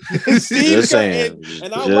so Steve just saying.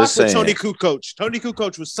 And I rock with Tony Kukoc. Tony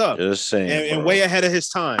Kukoc was tough. Just saying. And way ahead of his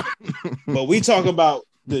time. But we talk about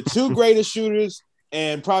the two greatest shooters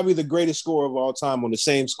and probably the greatest scorer of all time on the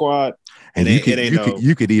same squad. And you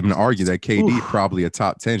could even argue that KD probably a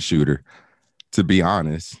top 10 shooter, to be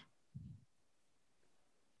honest.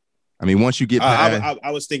 I mean, once you get past, I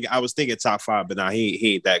was thinking top 5, but nah,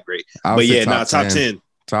 he ain't that great. But yeah, top 10.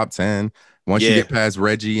 Top 10. Once you get past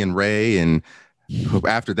Reggie and Ray, and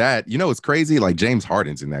after that, you know it's crazy. Like James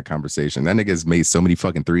Harden's in that conversation. That nigga's made so many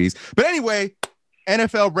fucking threes. But anyway,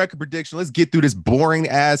 NFL record prediction. Let's get through this boring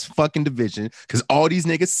ass fucking division because all these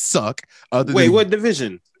niggas suck. What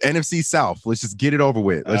division? NFC South. Let's just get it over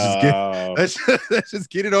with. Let's just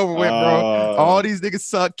get it over with, bro. All these niggas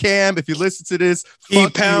suck. Cam, if you listen to this,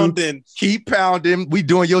 keep pounding. Keep pounding. We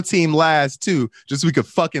doing your team last too, just so we could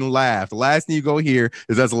fucking laugh. The last thing you go hear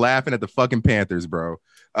is us laughing at the fucking Panthers, bro.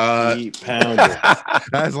 Keep pounding.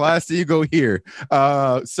 That's the last thing you go hear.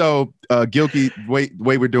 So Gilkey,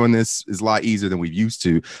 way we're doing this is a lot easier than we've used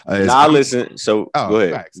to. Listen. So go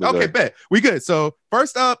ahead. Okay, bet. We good. So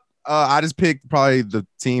first up, I just picked probably the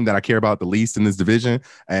team that I care about the least in this division,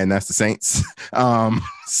 and that's the Saints.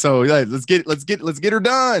 So yeah, let's get her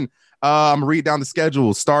done. I'm gonna read down the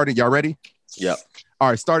schedule. Starting, y'all ready? Yep. All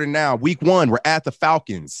right, starting now. Week 1, we're at the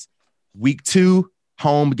Falcons. Week 2,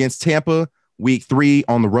 home against Tampa. Week 3,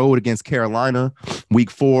 on the road against Carolina.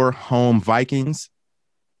 Week 4, home Vikings.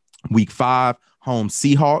 Week 5, home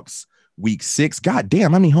Seahawks. Week 6,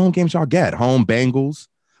 goddamn, how many home games y'all got? Home Bengals.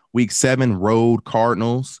 Week 7, road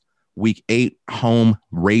Cardinals. Week 8, home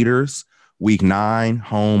Raiders. Week 9,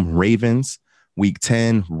 home Ravens. Week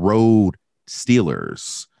 10, road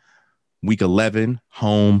Steelers. Week 11,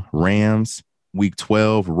 home Rams. Week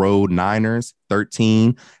 12, road Niners.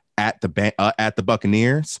 13, at the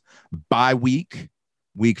Buccaneers. Bye week.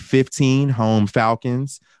 Week 15, home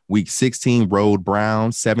Falcons. Week 16, road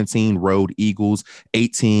Browns. 17, road Eagles.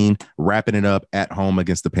 18, wrapping it up at home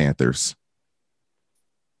against the Panthers.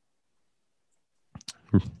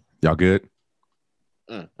 Y'all good?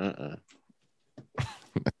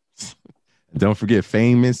 Don't forget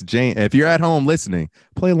famous Jane. If you're at home listening,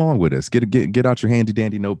 play along with us. Get out your handy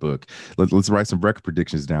dandy notebook. Let's write some record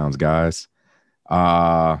predictions down, guys.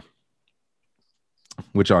 What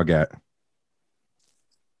y'all got?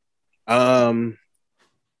 I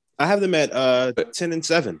have them at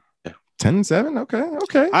 10-7. 10-7.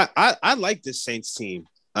 Okay. I like this Saints team.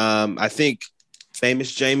 I think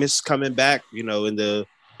famous Jameis coming back. You know, in the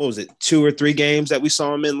 2 or 3 games that we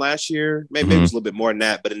saw him in last year. Maybe it was a little bit more than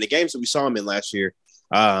that, but in the games that we saw him in last year,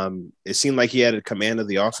 it seemed like he had a command of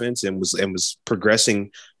the offense and was progressing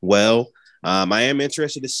well. I am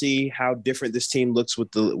interested to see how different this team looks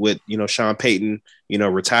with Sean Payton,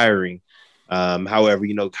 retiring. However,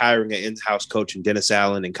 hiring an in-house coach and Dennis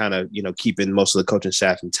Allen and kind of, keeping most of the coaching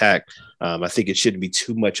staff intact. I think it shouldn't be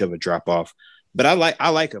too much of a drop off. But I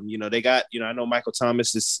like them. They got, I know Michael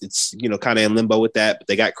Thomas is kind of in limbo with that, but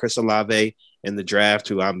they got Chris Olave in the draft,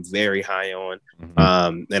 who I'm very high on.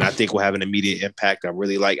 And I think will have an immediate impact. I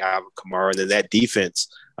really like Alvin Kamara. And then that defense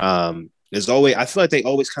is always, I feel like they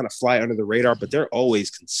always kind of fly under the radar, but they're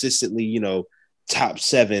always consistently, top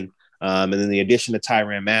 7. And then the addition of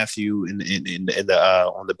Tyrann Mathieu in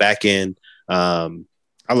the on the back end. I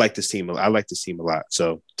like this team. I like this team a lot.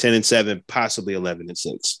 So 10-7, possibly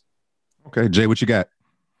 11-6. Okay, Jay, what you got?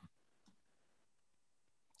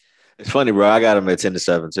 It's funny, bro. I got him at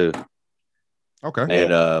 10-7 too. Okay.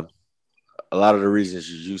 And a lot of the reasons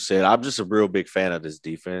you said, I'm just a real big fan of this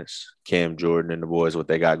defense. Cam Jordan and the boys, what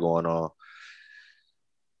they got going on.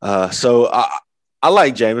 So I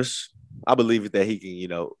like Jameis. I believe that he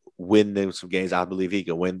can, win them some games. I believe he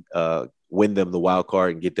can win them the wild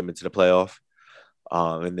card and get them into the playoff.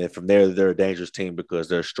 And then from there, they're a dangerous team because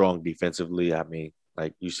they're strong defensively. I mean,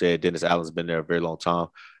 like you said, Dennis Allen's been there a very long time.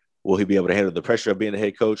 Will he be able to handle the pressure of being a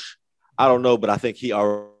head coach? I don't know, but I think he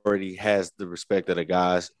already has the respect of the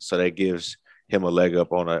guys, so that gives him a leg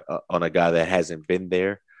up on a guy that hasn't been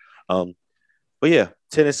there. But yeah,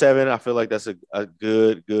 10-7. I feel like that's a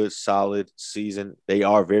good, solid season. They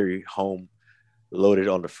are very home loaded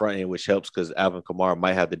on the front end, which helps because Alvin Kamara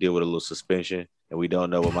might have to deal with a little suspension, and we don't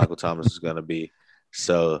know what Michael Thomas is going to be.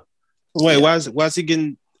 So, wait, why is he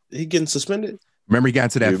getting suspended? Remember he got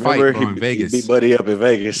into that fight in Vegas. He beat Buddy up in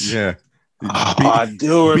Vegas. Yeah. I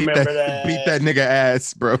do remember that. Beat that nigga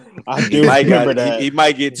ass, bro. I do remember that. He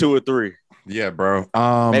might get 2 or 3. Yeah, bro.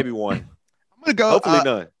 Maybe 1. I'm gonna go.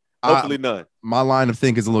 Hopefully none. My line of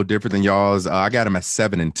think is a little different than y'all's. I got him at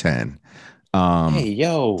 7 and 10. Hey,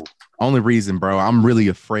 yo. Only reason, bro, I'm really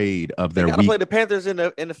afraid of their week. Play the Panthers and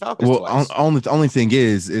the Falcons. Well, only thing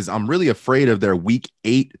is I'm really afraid of their week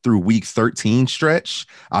 8 through week 13 stretch.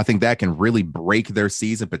 I think that can really break their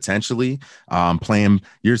season potentially. You're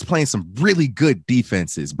just playing some really good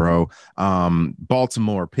defenses, bro.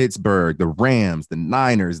 Baltimore, Pittsburgh, the Rams, the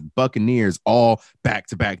Niners, Buccaneers, all back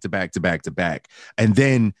to back. And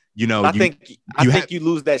then I think you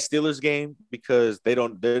lose that Steelers game because they're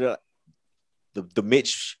not the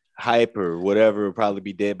Mitch hype or whatever will probably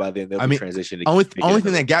be dead by then. They'll be transitioning. Only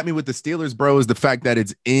thing that got me with the Steelers, bro, is the fact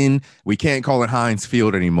that we can't call it Heinz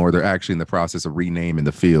Field anymore. They're actually in the process of renaming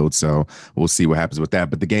the field. So we'll see what happens with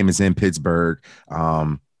that. But the game is in Pittsburgh.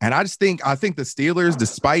 And I think the Steelers,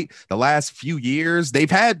 despite the last few years,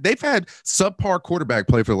 they've had subpar quarterback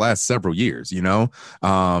play for the last several years, and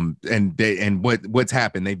what's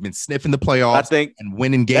happened? They've been sniffing the playoffs, I think, and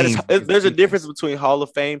winning games. There's a difference between Hall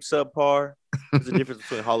of Fame subpar. There's a difference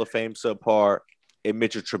between Hall of Fame subpar and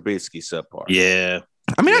Mitchell Trubisky subpar. Yeah.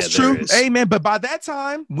 I mean, that's true. Hey, man, but by that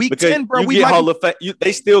time, week 10, bro,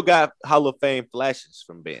 they still got Hall of Fame flashes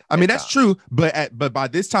from Ben. I mean, that's true. But by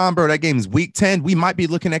this time, bro, that game is week 10. We might be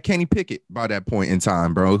looking at Kenny Pickett by that point in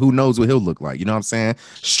time, bro. Who knows what he'll look like? You know what I'm saying?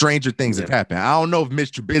 Stranger things have happened. I don't know if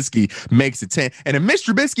Mitch Trubisky makes it 10. And if Mitch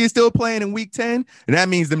Trubisky is still playing in week 10, and that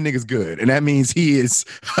means them niggas good. And that means he is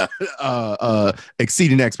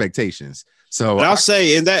exceeding expectations. So I'll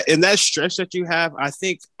say in that stretch that you have, I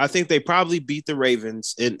think they probably beat the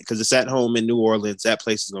Ravens because it's at home in New Orleans. That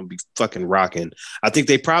place is going to be fucking rocking. I think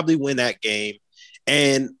they probably win that game.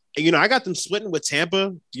 And, I got them splitting with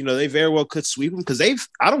Tampa. They very well could sweep them because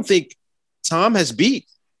I don't think Tom has beat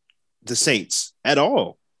the Saints at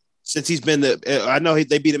all since he's been I know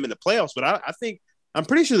they beat him in the playoffs, but I'm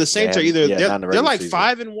pretty sure the Saints are either they're like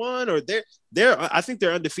 5-1 or they're I think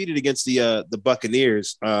they're undefeated against the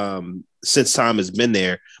Buccaneers since Tom has been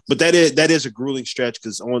there. But that is a grueling stretch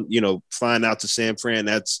because flying out to San Fran,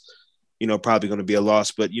 that's probably going to be a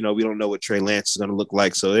loss. But we don't know what Trey Lance is going to look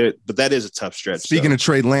like. So but that is a tough stretch. Speaking of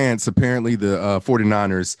Trey Lance, apparently the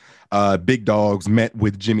 49ers big dogs met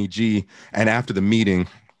with Jimmy G, and after the meeting,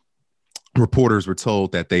 reporters were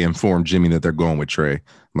told that they informed Jimmy that they're going with Trey.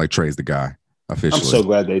 Like Trey's the guy. Officially. I'm so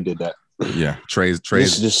glad they did that. Yeah, Trey's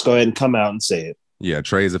just go ahead and come out and say it. Yeah,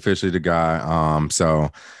 Trey's officially the guy. So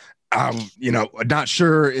I'm, not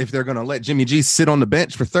sure if they're gonna let Jimmy G sit on the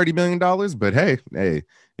bench for $30 million, but hey,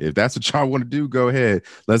 if that's what y'all want to do, go ahead.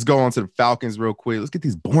 Let's go on to the Falcons real quick. Let's get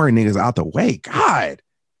these boring niggas out the way. God,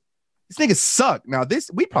 these niggas suck. Now,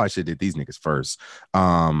 we probably should have did these niggas first.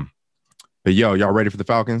 But y'all ready for the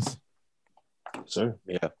Falcons? Sure.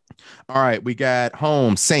 Yeah. All right, we got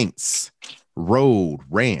home Saints, road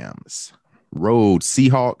Rams, road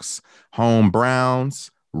Seahawks, home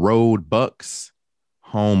Browns, road Bucks,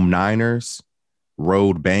 home Niners,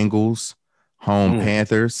 road Bengals, home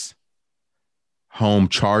Panthers, home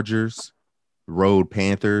Chargers, road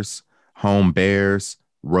Panthers, home Bears,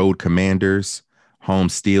 road Commanders, home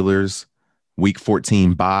Steelers, week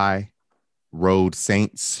 14 bye, road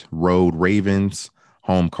Saints, road Ravens,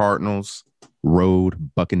 home Cardinals,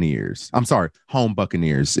 road Buccaneers. I'm sorry, home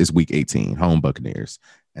Buccaneers is week 18, home Buccaneers.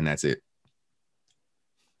 And that's it.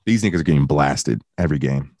 These niggas are getting blasted every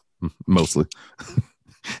game, mostly.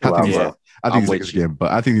 I think these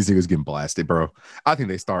niggas getting blasted, bro. I think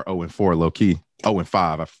they start 0-4 low key,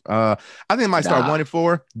 0-5. I think they might start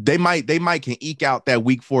 1-4. They might can eke out that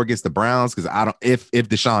week 4 against the Browns because I don't if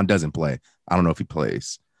Deshaun doesn't play. I don't know if he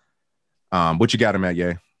plays. What you got him at,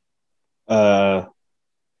 Ye?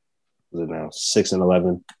 is it now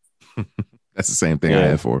 6-11? That's the same thing I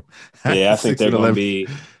had for. Yeah, I think they're going to 6-11. be.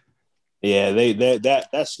 Yeah,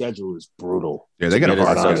 that schedule is brutal. Yeah, they got a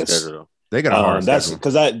hard schedule. They got a hard that's schedule.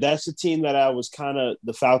 because that's the team that I was kind of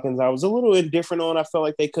the Falcons. I was a little indifferent on. I felt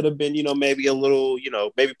like they could have been, maybe a little,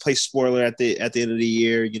 maybe play spoiler at the end of the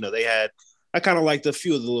year. They had. I kind of liked a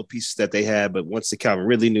few of the little pieces that they had, but once the Calvin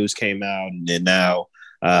Ridley news came out, and then now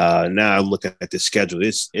I'm looking at the schedule.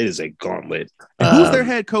 It is a gauntlet. And who's their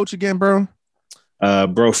head coach again, bro?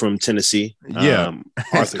 Bro from Tennessee. Yeah,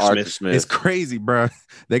 Arthur Smith. It's crazy, bro.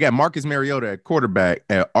 They got Marcus Mariota at quarterback,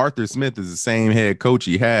 and Arthur Smith is the same head coach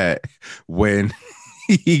he had when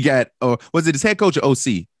he got. Was it his head coach or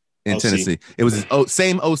OC in Tennessee? It was his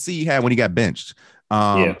same OC he had when he got benched.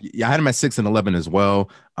 Yeah, I had him at 6-11 as well.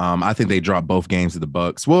 I think they dropped both games to the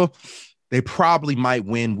Bucks. Well, they probably might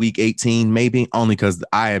win Week 18, maybe only because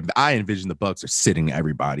I envision the Bucks are sitting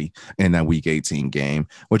everybody in that Week 18 game.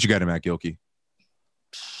 What you got, Matt Gilkey?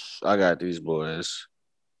 I got these boys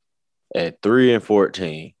at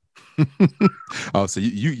 3-14. Oh, so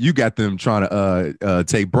you got them trying to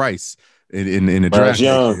take Bryce in the draft.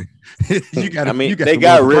 Young. They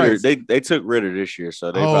got Ritter. They took Ritter this year,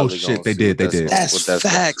 so they. Oh shit, they did. That's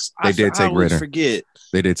facts. They did take Ritter. Forget.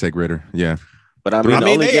 They did take Ritter. Yeah, but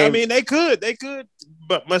they could,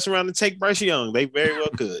 but mess around and take Bryce Young. They very well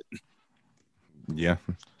could. Yeah.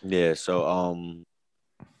 So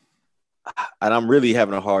and I'm really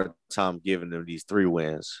having a hard time giving them these 3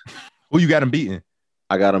 wins. Who you got them beating?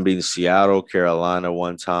 I got them beating Seattle, Carolina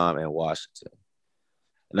one time, and Washington.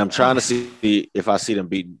 And I'm trying to see if I see them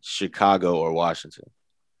beating Chicago or Washington.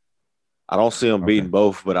 I don't see them beating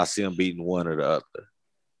both, but I see them beating one or the other.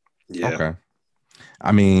 Yeah. Okay.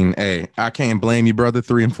 I mean, hey, I can't blame you, brother.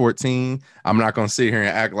 3-14. I'm not gonna sit here and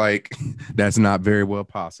act like that's not very well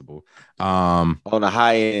possible. On the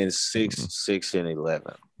high end,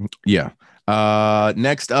 6-11. Yeah.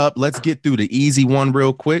 Next up, let's get through the easy one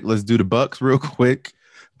real quick. Let's do the Bucks real quick.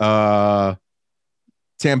 Tampa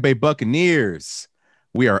Bay Buccaneers.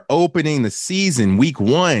 We are opening the season Week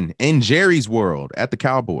 1 in Jerry's world at the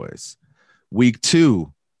Cowboys. Week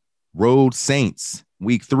 2, road Saints.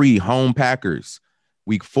 Week 3, home Packers.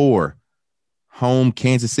 Week 4, home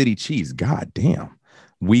Kansas City Chiefs. God damn.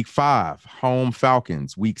 Week 5, home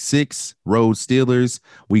Falcons. Week 6, road Steelers.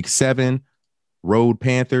 Week 7, road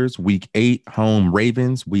Panthers. Week 8, home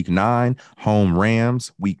Ravens. Week 9, home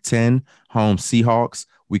Rams. Week 10, home Seahawks.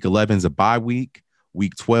 Week 11 is a bye week.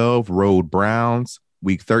 Week 12, road Browns.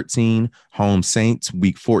 Week 13, home Saints.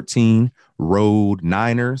 Week 14, road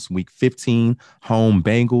Niners. Week 15, home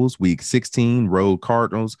Bengals. Week 16, road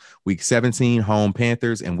Cardinals. Week 17, home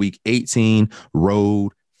Panthers. And week 18,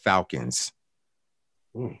 road Falcons.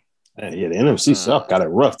 Yeah, the NFC South got it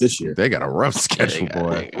rough this year. They got a rough schedule,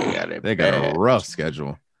 boy. They got a rough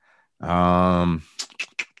schedule.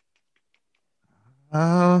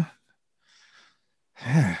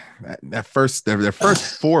 Their first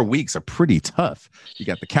 4 weeks are pretty tough. You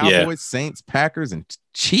got the Cowboys, Saints, Packers, and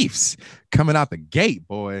Chiefs coming out the gate,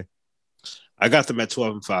 boy. I got them at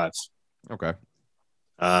 12-5. Okay.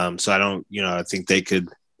 So I don't, I think they could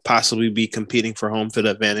possibly be competing for home field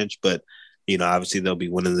advantage, but obviously they'll be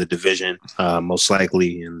winning the division, most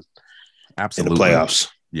likely in the playoffs.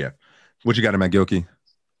 Yeah. What you got, Matt Gilkey?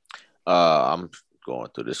 I'm going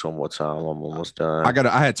through this one more time. I'm almost done.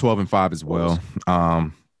 I had 12-5 as well.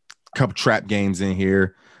 Couple trap games in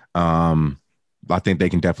here. I think they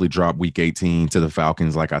can definitely drop week 18 to the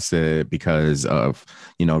Falcons, like I said, because of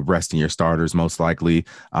resting your starters most likely.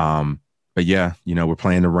 But yeah, we're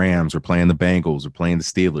playing the Rams, we're playing the Bengals, we're playing the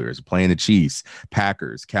Steelers, we're playing the Chiefs,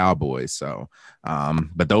 Packers, Cowboys. So,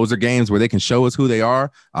 but those are games where they can show us who they are.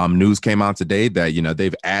 News came out today that,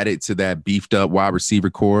 they've added to that beefed up wide receiver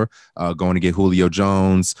core, going to get Julio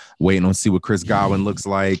Jones, waiting on see what Chris Godwin looks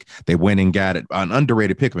like. They went and got an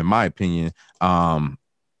underrated pickup, in my opinion.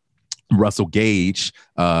 Russell Gage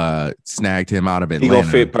snagged him out of Atlanta. He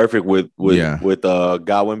gonna fit perfect with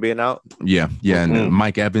Godwin being out. Yeah. And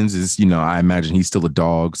Mike Evans is, I imagine he's still a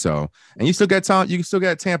dog. So, and you still got Tom. You still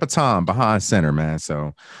got Tampa Tom behind center, man.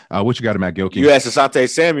 So, what you got, Matt Gilkey? You asked Asante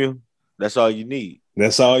Samuel. That's all you need.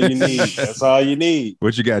 That's all you need.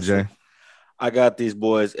 What you got, Jay? I got these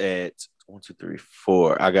boys at 1, 2, 3,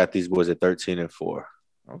 4. I got these boys at 13-4.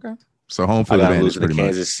 Okay. So home field advantage pretty much.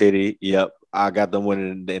 Kansas City. Yep. I got them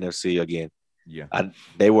winning the NFC again. Yeah.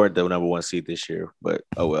 They weren't the number 1 seed this year, but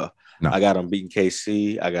oh well. No. I got them beating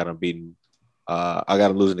KC. I got them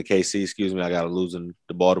losing to KC, excuse me. I got them losing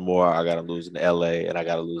to Baltimore. I got them losing to LA, and I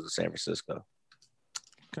got them losing to San Francisco.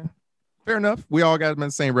 Okay. Fair enough. We all got them in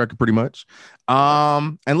the same record pretty much.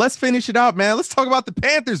 And let's finish it out, man. Let's talk about the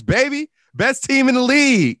Panthers, baby. Best team in the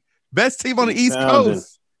league. Best team on the Keep East pounding.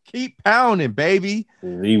 Coast. Keep pounding, baby.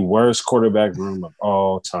 The worst quarterback room of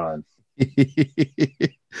all time. Two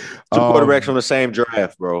quarterbacks from the same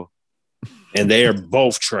draft, bro. And they are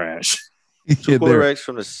both trash. Two quarterbacks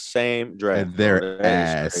from the same draft. And they're bro. That is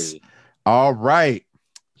ass. crazy. All right.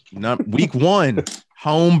 Week 1,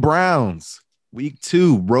 home Browns. Week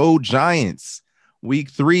 2, road Giants. Week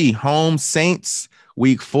 3, home Saints.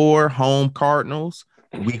 Week 4, home Cardinals.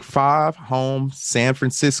 Week 5, home San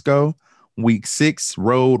Francisco. Week 6,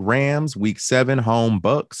 road Rams. Week 7, home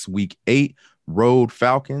Bucks. Week 8, road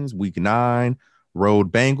Falcons. Week 9,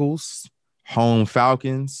 road Bengals. Home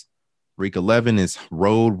Falcons. Week 11 is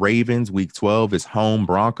road Ravens. Week 12 is home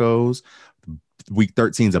Broncos. Week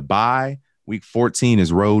 13 is a bye. Week 14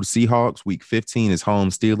 is road Seahawks. Week 15 is home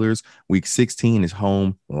Steelers. Week 16 is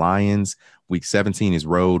home Lions. Week 17 is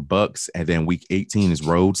road Bucks. And then week 18 is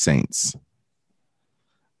road Saints.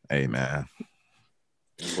 Hey, man.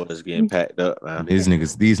 Boys getting packed up, man. These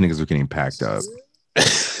niggas are getting packed up.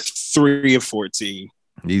 3 and 14.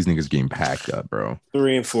 These niggas getting packed up, bro.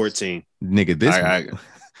 3 and 14. Nigga,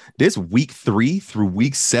 this week 3 through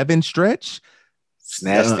week 7 stretch. It's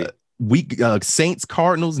nasty. Saints,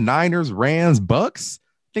 Cardinals, Niners, Rams, Bucks.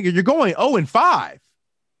 Nigga, you're going 0-5.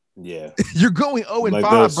 Yeah. You're going 0-5,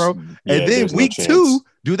 Like, bro. yeah, And then there's no week chance. 2,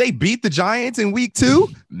 do they beat the Giants in week 2?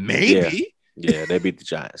 Maybe. Yeah, they beat the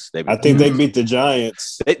Giants. I think they beat the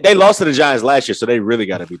Giants. They lost to the Giants last year, so they really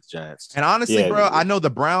got to beat the Giants. And honestly, Yeah, bro, I know the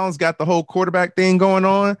Browns got the whole quarterback thing going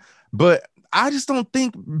on, but I just don't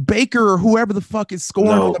think Baker or whoever the fuck is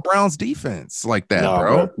scoring No. on the Browns defense like that, No,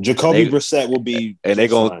 bro. Jacoby They- Brissett will be, And they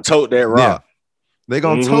going to fine. tote that rock. They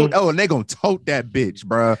gonna Mhm. tote. Oh, and they gonna tote that bitch,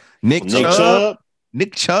 bro. Nick Nick Chubb. Chubb.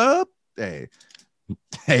 Nick Chubb.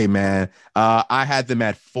 Hey, man. I had them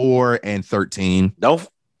at 4 and 13. Don't.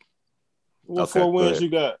 What Okay, 4 wins good. you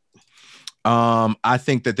got? I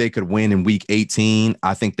think that they could win in week 18.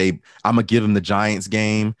 I'm gonna give them the Giants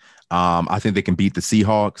game. I think they can beat the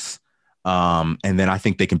Seahawks. And then I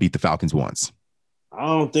think they can beat the Falcons once. I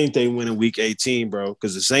don't think they win in week 18, bro,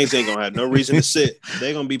 because the Saints ain't gonna have no reason to sit.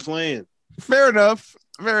 They're gonna be playing. Fair enough.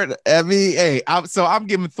 I mean, hey, I'm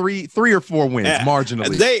giving three or 4 wins Yeah.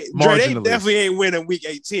 marginally. They Marginally. definitely ain't winning week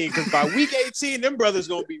 18 because by week 18, them brothers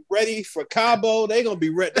gonna be ready for Cabo. They gonna be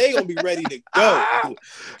ready. They gonna be ready to go.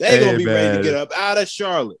 They gonna Hey, be ready man. to get up out of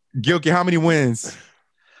Charlotte. Gilkey, how many wins?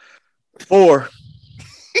 4,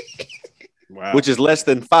 Wow. which is less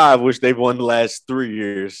than 5, which they've won the last 3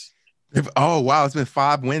 years. Oh, wow. It's been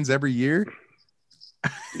 5 wins every year.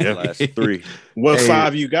 The last 3. what Hey.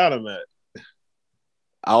 5 you got them at?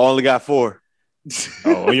 I only got 4.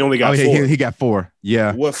 Oh, you only got Oh, 4. yeah, he got 4.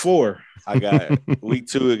 Yeah. What 4? I got week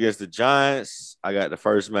 2 against the Giants. I got the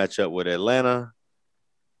first matchup with Atlanta.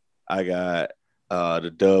 I got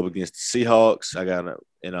the dub against the Seahawks. I got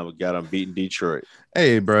them beating Detroit.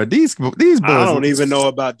 Hey, bro. These boys. I don't even know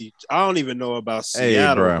about Hey,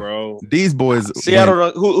 Seattle, bro. bro. These boys.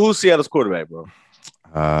 Seattle. Who's Seattle's quarterback, bro?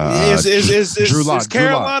 Is Drew Lock. is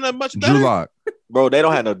Carolina much better? Drew Lock. Bro, they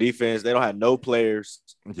don't have no defense. They don't have no players.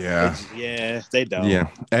 Yeah. Yeah, they don't. Yeah.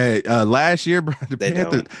 Hey, last year, bro, the They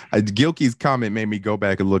Panthers. Gilkey's comment made me go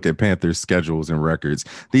back and look at Panthers' schedules and records.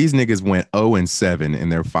 These niggas went 0-7 in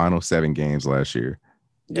their final 7 games last year.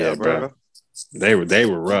 Yeah, bro. They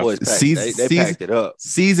were rough. Boys packed, Season- they packed it up.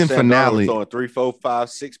 Season Sam finale. Darnold throwing 3, 4, 5,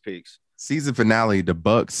 6 picks. Season finale. The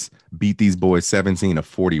Bucks beat these boys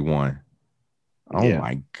 17-41. Oh Yeah.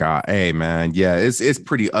 my god. Hey, man. Yeah, it's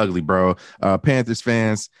pretty ugly, bro. Panthers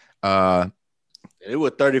fans. It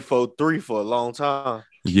was 34-3 for a long time.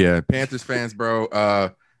 Yeah, Panthers fans, bro.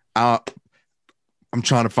 I'm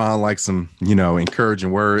trying to find like some,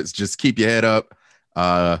 encouraging words. Just keep your head up.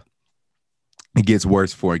 It gets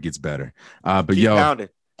worse before it gets better. But Keep yo, pounding.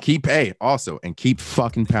 keep keep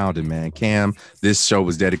fucking pounding, man. Cam, this show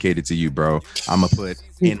was dedicated to you, bro. I'm gonna put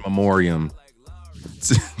in memoriam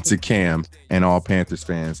to Cam and all Panthers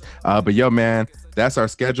fans. But yo, man, that's our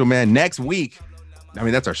schedule, man. Next week.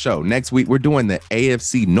 That's our show. Next week, we're doing the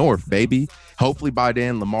AFC North, baby. Hopefully by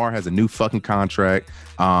then, Lamar has a new fucking contract.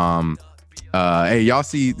 Hey, did y'all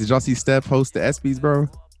see Steph host the ESPYs, bro?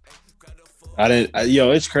 I didn't.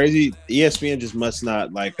 It's crazy. ESPN just must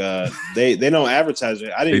not they don't advertise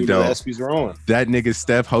it. I didn't They even know the don't. ESPYs were on. That nigga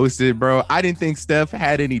Steph hosted, bro. I didn't think Steph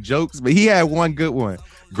had any jokes, but he had one good one.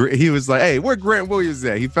 He was like, hey, where Grant Williams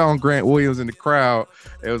at? He found Grant Williams in the crowd.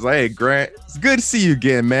 It was like, hey, Grant, it's good to see you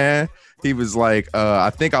again, man. He was like,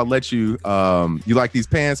 I think I'll let you, you like these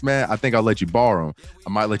pants, man? I think I'll let you borrow them. I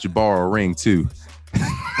might let you borrow a ring too.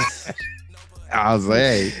 I was like,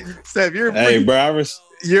 hey, Steph, you're a Hey, pretty, bro,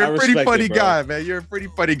 you're I a pretty respect funny it, bro. guy, man. You're a pretty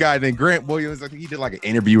funny guy. Then Grant Williams, I think he did like an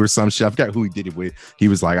interview or some shit. I forgot who he did it with. He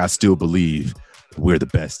was like, I still believe we're the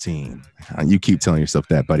best team. You keep telling yourself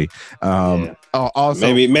that, buddy. Yeah.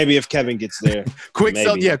 Also, maybe if Kevin gets there. quick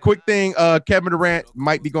maybe. quick thing. Kevin Durant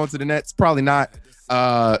might be going to the Nets. Probably not.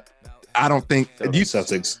 I don't think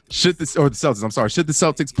Celtics. should the Celtics. I'm sorry. Should the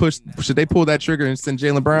Celtics push? Should they pull that trigger and send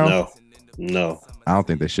Jaylen Brown? No. I don't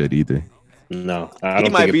think they should either. No, I He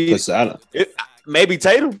don't might think be- it puts. Maybe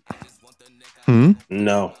Tatum.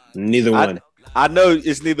 No, neither one. I know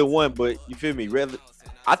it's neither one, but you feel me?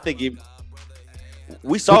 I think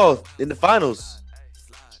we saw in the finals.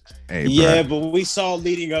 Hey, Yeah, bro. but we saw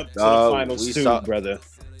leading up to No, the finals we too, saw- brother.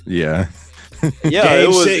 Yeah. Yeah, Game it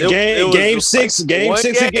was six, game was six, game one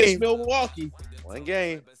six game. against Milwaukee. One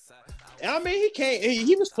game. I mean,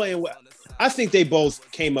 he was playing well. I think they both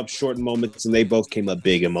came up short in moments, and they both came up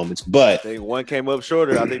big in moments. I But think one came up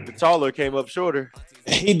shorter. I think the taller came up shorter.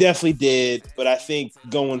 he definitely did. But I think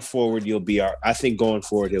going forward, he'll be all. I think going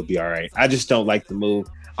forward, he'll be all right. I just don't like the move.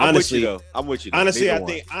 Honestly, I'm with you. Though. Honestly, Neither I one.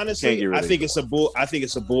 think Can't get rid I of think either it's I think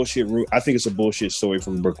it's a bullshit route. I think it's a bullshit story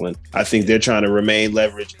from Brooklyn. I think they're trying to remain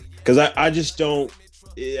leverage because I just don't.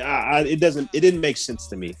 It didn't make sense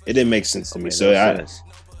to me. It didn't make sense to me. Makes So no sense.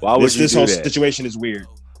 Why would you this do whole that? situation is weird.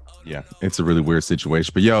 Yeah, it's a really weird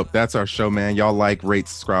situation. But yo, that's our show, man. Y'all like, rate,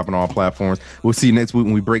 subscribe on all platforms. We'll see you next week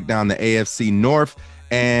when we break down the AFC North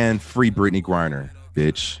and free Brittany Griner,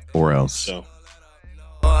 bitch, or else. So.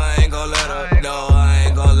 I ain't gonna let her, no, I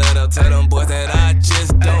ain't gonna let her tell them boys that I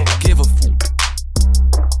just don't get